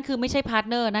ต่นั่นคือไม่ใช่พาร์ท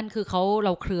เนอร์นั่นคือเร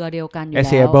าเครือเดียวกันอยู่แล้ว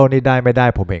SCAble นี่ได้ไม่ได้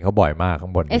ผมเห็นเขาบ่อยมากข้า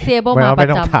งบน SCAble มาประ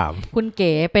จำคุณเ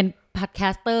ก๋เป็นพอดแค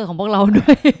สเตอร์ของพวกเราด้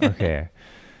วยโอเค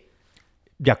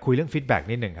อยากคุยเรื่องฟีดแบ็ก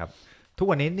นิดหนึ่งครับทุก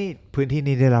วันนี้นี่พื้นที่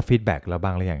นี้ได้รับฟีดแบ็กแล้วบ้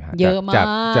างหรือยังครับเยอะมาก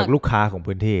จากลูกค้าของ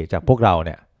พื้นที่จากพวกเราเ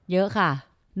นี่ยเยอะค่ะ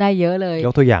ได้เยอะเลยย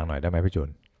กตัวอย่างหน่อยได้ไหมพี่จุน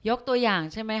ยกตัวอย่าง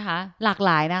ใช่ไหมคะหลากห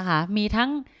ลายนะคะมี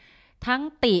ทั้ง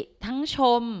ติทั้งช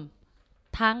ม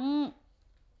ทั้ง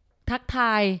ทักท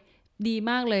ายดี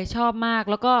มากเลยชอบมาก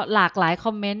แล้วก็หลากหลายค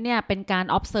อมเมนต์เนี่ยเป็นการ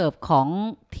observe ของ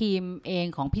ทีมเอง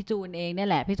ของพี่จูนเองเนี่ย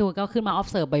แหละพี่จูนก็ขึ้นมา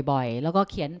observe บ่อยๆแล้วก็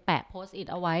เขียนแปะ post it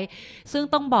เอาไว้ซึ่ง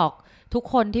ต้องบอกทุก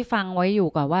คนที่ฟังไว้อยู่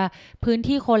ก่อนว่าพื้น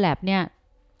ที่ CO.Lab เนี่ย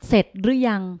เสร็จหรือ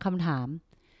ยัง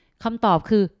คำตอบ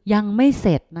คือยังไม่เส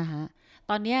ร็จนะคะ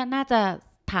ตอนนี้น่าจะ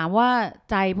ถามว่า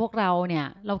ใจพวกเราเนี่ย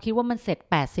เราคิดว่ามันเสร็จ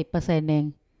 80% เอง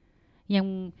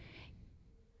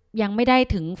ยังไม่ได้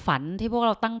ถึงฝันที่พวกเร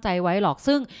าตั้งใจไว้หรอก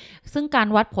ซึ่งการ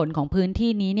วัดผลของพื้นที่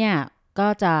นี้เนี่ยก็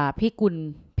จะพี่กุ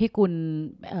ล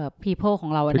people ขอ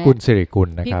งเราเนี่ยพี่กุลสิริกุล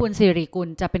นะครับพี่กุลสิริกุล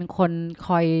จะเป็นคนค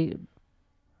อย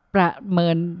ประเมิ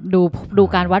นดู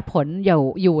การวัดผล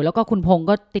อยู่แล้วก็คุณพงษ์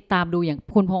ก็ติดตามดูอย่าง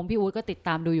คุณพงษ์พี่อู๊ดก็ติดต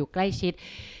ามดูอยู่ใกล้ชิด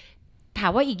ถา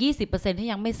มว่าอีก 20% ที่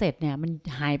ยังไม่เสร็จเนี่ยมัน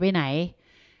หายไปไหน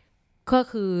ก็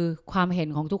คือความเห็น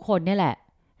ของทุกคนนี่แหละ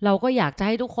เราก็อยากจะใ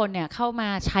ห้ทุกคนเนี่ยเข้ามา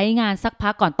ใช้งานสักพั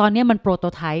กก่อนตอนนี้มันโปรโต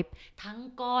ไทป์ทั้ง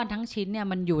ก้อนทั้งชิ้นเนี่ย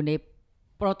มันอยู่ใน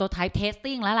โปรโตไทป์เทส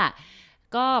ติ้งแล้วล่ะ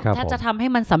ก็ถ้าจะทำให้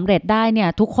มันสำเร็จได้เนี่ย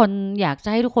ทุกคนอยากจะ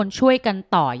ให้ทุกคนช่วยกัน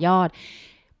ต่อยอด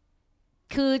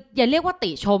คืออย่าเรียกว่า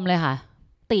ติชมเลยค่ะ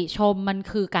ติชมมัน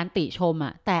คือการติชมอ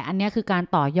ะแต่อันนี้คือการ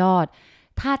ต่อยอด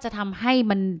ถ้าจะทำให้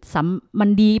มัน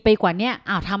ดีไปกว่านี้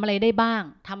ทำอะไรได้บ้าง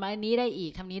ทำอะไรนี้ได้อี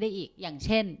กทำนี้ได้อีกอย่างเ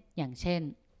ช่น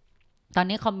ตอน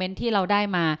นี้คอมเมนต์ที่เราได้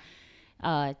มา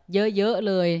เยอะๆ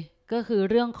เลยก็คือ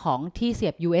เรื่องของที่เสี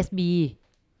ยบ USB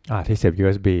ที่เสียบ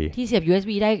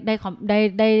USB ได้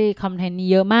คอนเทนต์นี้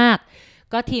เยอะมาก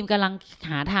ก็ทีมกำลัง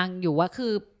หาทางอยู่ว่าคื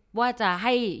อว่าจะใ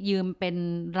ห้ยืมเป็น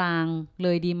รางเล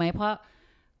ยดีไหมเพราะ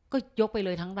ก็ยกไปเล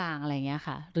ยทั้งรางอะไรเงี้ย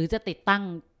ค่ะหรือจะติดตั้ง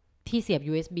ที่เสียบ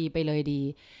USB ไปเลยดี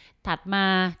ถัดมา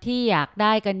ที่อยากไ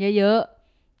ด้กันเยอะ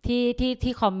ๆ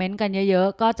ที่คอมเมนต์กันเยอะ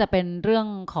ๆก็จะเป็นเรื่อง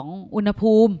ของอุณห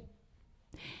ภูมิ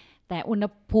แต่อุณห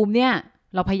ภูมิเนี่ย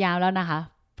เราพยายามแล้วนะคะ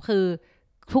คือ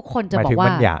ทุกคนจะบอกว่า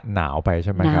หนาวไปใ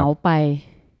ช่ไหมครับหนาวไป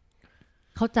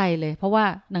เข้าใจเลยเพราะว่า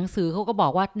หนังสือเขาก็บอ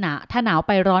กว่าถ้าหนาวไ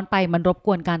ปร้อนไปมันรบก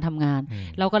วนการทำงาน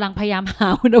เรากำลังพยายามหา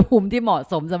อุณหภูมิที่เหมาะ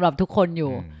สมสำหรับทุกคนอ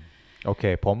ยู่โอเค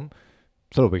ผม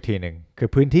สรุปอีกทีหนึ่งคือ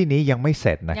พื้นที่นี้ยังไม่เส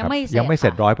ร็จนะครับยังไม่เสร็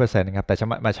จ 100% นะครับแต่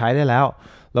มาใช้ได้แล้ว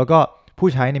แล้วก็ผู้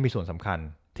ใช้มีส่วนสำคัญ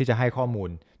ที่จะให้ข้อมูล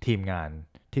ทีมงาน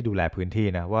ที่ดูแลพื้นที่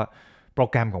นะว่าโปร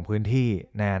แกรมของพื้นที่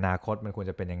ในอนาคตมันควร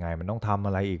จะเป็นยังไงมันต้องทำอ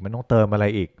ะไรอีกมันต้องเติมอะไร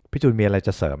อีกพี่จูนมีอะไรจ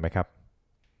ะเสริมไหมครับ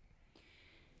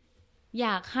อย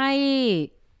ากให้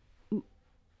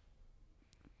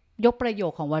ยกประโย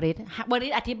คของวริศ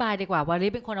อธิบายดีกว่าวริ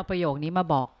ศเป็นคนเอาประโยคนี้มา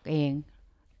บอกเอง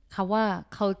คำว่า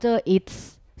culture eats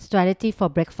strategy for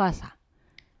breakfast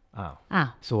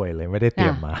สวยเลยไม่ได้เตรี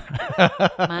ยมมา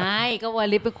ไม่ก็ว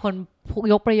ริศเป็นคน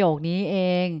ยกประโยคนี้เอ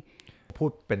งพูด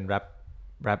เป็นแ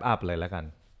รปอัพเลยแล้วกัน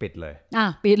ปิดเลย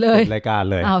ปิดเลยปิดรายการ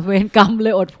เลยเวรกรรมเล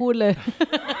ยอดพูดเลย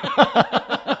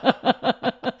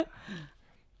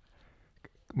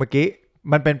เมื่อกี้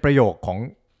มันเป็นประโยคของ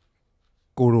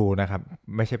กูรูนะครับ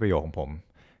ไม่ใช่ประโยคของผม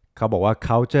เขาบอกว่า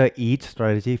culture eats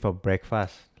strategy for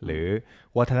breakfast หรือ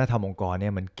วัฒนธรรมองค์กรเนี่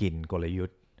ยมันกินกลยุท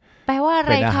ธ์แปลว่าอะ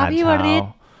ไรครับพี่วริศ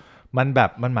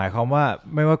มันหมายความว่า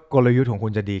ไม่ว่ากลยุทธ์ของคุ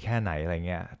ณจะดีแค่ไหนอะไร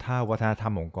เงี้ยถ้าวัฒนธรร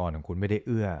มองค์กรของคุณไม่ได้เ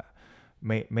อื้อไ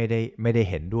ม่ได้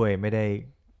เห็นด้วยไม่ได้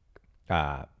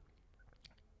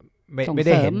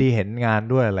เห็นดีเห็นงาน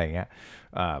ด้วยอะไรเงี้ย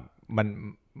มัน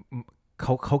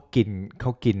เขา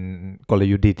กินกล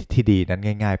ยุทธ์ที่ดีนั้น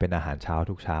ง่ายๆเป็นอาหารเช้า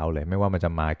ทุกเช้าเลยไม่ว่ามันจะ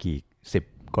มากี่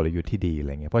10กลยุทธ์ที่ดีอะไ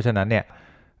รเงี้ยเพราะฉะนั้นเนี่ย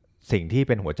สิ่งที่เ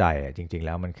ป็นหัวใจจริงๆแ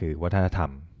ล้วมันคือวัฒนธรร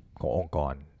มขององค์ก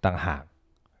รต่างหาก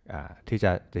ที่จ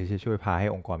ะช่วยพาให้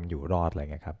องค์กรมันอยู่รอดอะไร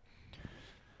เงี้ยครับ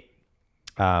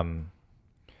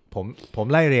ผม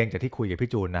ไล่เรียงจากที่คุยกับพี่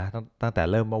จูนนะตั้งแต่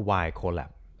เริ่มว่า why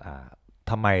co-lab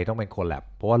ทำไมต้องเป็น co-lab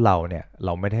เพราะว่าเร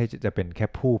าไม่ได้จะเป็นแค่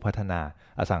ผู้พัฒนา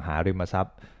อสังหาริมทรัพ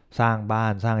ย์สร้างบ้า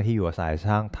นสร้างที่อยู่อาศัยส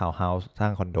ร้างทาวน์เฮาส์สร้า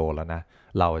งคอนโดแล้วนะ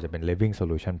เราจะเป็น living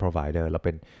solution provider เราเ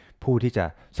ป็นผู้ที่จะ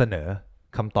เสนอ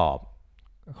คำตอบ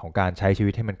ของการใช้ชี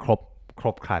วิตให้มันคร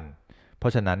บครันเพรา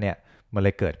ะฉะนั้นเนี่ยมันเล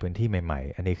ยเกิดพื้นที่ใหม่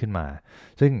ๆอันนี้ขึ้นมา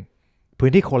ซึ่งพื้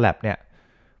นที่ co-lab เนี่ย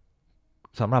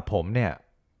สำหรับผมเนี่ย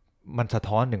มันสะ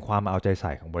ท้อนถึงความเอาใจใ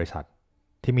ส่ของบริษัท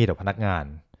ที่มีต่อพนักงาน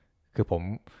คือผม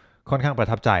ค่อนข้างประ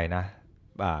ทับใจนะ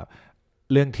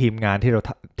เรื่องทีมงานที่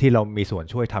เรามีส่วน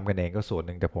ช่วยทำกันเองก็ส่วนห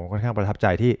นึ่งแต่ผมค่อนข้างประทับใจ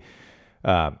ที่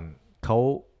เขา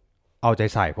เอาใจ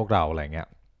ใส่พวกเราอะไรเงี้ย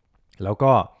แล้ว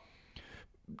ก็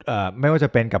ไม่ว่าจะ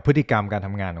เป็นกับพฤติกรรมการท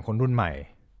ำงานของคนรุ่นใหม่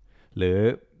หรือ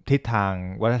ทิศทาง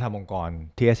วัฒนธรรมองค์กร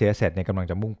ที่ อาเซทเนี่ยกำลัง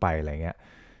จะมุ่งไปอะไรเงี้ย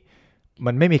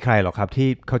มันไม่มีใครหรอกครับที่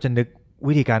เขาจะนึก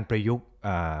วิธีการประยุกต์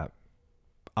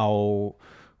เอา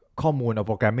ข้อมูลเอาโ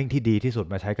ปรแกรมมิ่งที่ดีที่สุด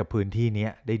มาใช้กับพื้นที่นี้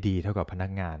ได้ดีเท่ากับพนั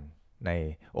กงานใน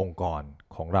องค์กร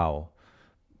ของเรา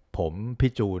ผม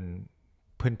พี่จูน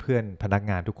เพื่อนพนัก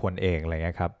งานทุกคนเองอะไรเ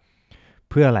งี้ยครับ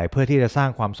เพื่ออะไรเพื่อที่จะสร้าง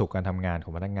ความสุขการทำงานขอ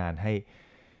งพนักงานให้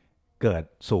เกิด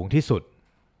สูงที่สุด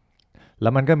แล้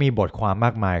วมันก็มีบทความม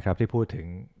ากมายครับที่พูดถึง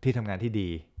ที่ทำงานที่ดี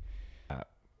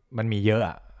มันมีเยอะ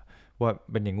ว่า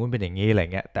เป็นอย่างงู้นเป็นอย่างนี้อะไร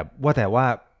เงี้ยแต่ว่า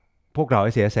พวกเราไอ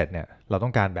เสียเสร็จเนี่ยเราต้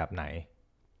องการแบบไหน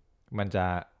มันจะ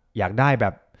อยากได้แบ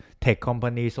บเทคคอมพา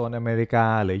นีโซนอเมริกา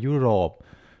หรือยุโรป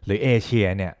หรือเอเชีย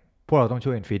เนี่ยพวกเราต้องช่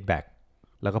วยฟีดแบ็ก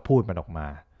แล้วก็พูดมันออกมา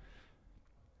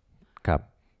ครับ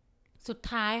สุด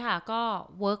ท้ายค่ะก็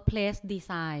workplace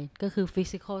design ก็คือ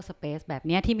physical space แบบ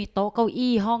นี้ที่มีโต๊ะเก้า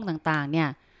อี้ห้องต่างๆเนี่ย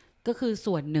ก็คือ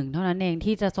ส่วนหนึ่งเท่านั้นเอง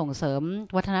ที่จะส่งเสริม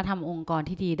วัฒนธรรมองค์กร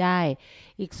ที่ดีได้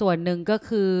อีกส่วนหนึ่งก็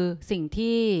คือสิ่ง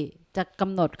ที่จะก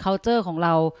ำหนด culture ของเร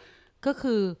าก็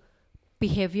คือ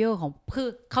behavior ของคือ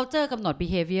culture กำหนด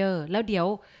behavior แล้วเดี๋ยว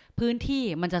พื้นที่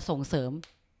มันจะส่งเสริม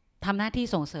ทำหน้าที่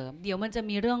ส่งเสริมเดี๋ยวมันจะ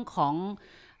มีเรื่องของ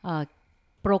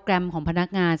โปรแกรมของพนัก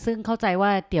งานซึ่งเข้าใจว่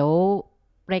าเดี๋ยว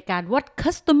รายการ What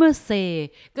Customer Say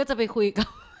ก็จะไปคุยกับ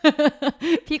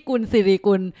พี่กุลสิริ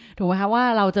กุลถูกไหมคะว่า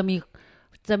เราจะมี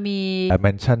เม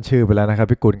นชั่นชื่อไปแล้วนะครับ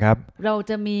พี่กุลครับเรา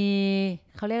จะมี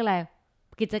เขาเรียกอะไร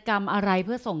กิจกรรมอะไรเ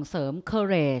พื่อส่งเสริม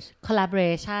courage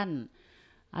collaboration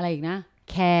อะไรอีกนะ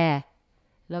care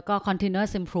แล้วก็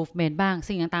continuous improvement บ้าง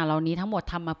สิ่งต่างๆเหล่านี้ทั้งหมด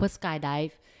ทำมาเพื่อ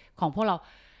skydive ของพวกเรา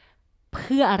เ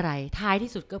พื่ออะไรท้าย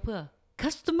ที่สุดก็เพื่อ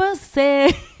customer say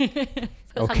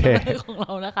โอเคของเร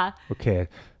านะคะโอเค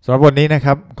สำหรับวันนี้นะค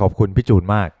รับขอบคุณพี่จูน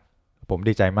มากผม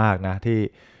ดีใจมากนะที่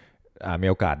มี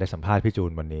โอกาสได้สัมภาษณ์พี่จู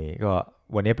นวันนี้ก็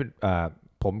วันนี้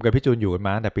ผมกับพี่จูนอยู่กันม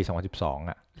าตั้งแต่ปี2012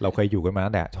อ่ะเราเคยอยู่กันมา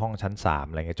ตั้งแต่ช่องชั้น3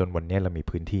อะไรเงี้ยจนวันนี้เรามี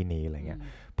พื้นที่นี้อะไรเงี้ย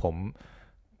ผม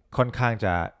ค่อนข้างจ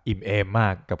ะอิ่มเอมมา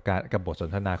กกับบทสน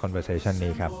ทนา conversation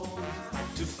นี้ครับ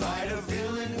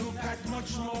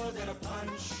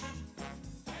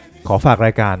ขอฝากร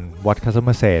ายการ What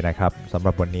Customer Say นะครับสำห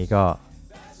รับวันนี้ก็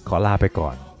ขอลาไปก่อ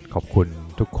นขอบคุณ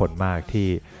ทุกคนมากที่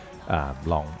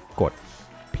ลองกด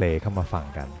play เข้ามาฟัง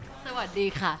กันสวัสดี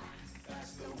ค่ะ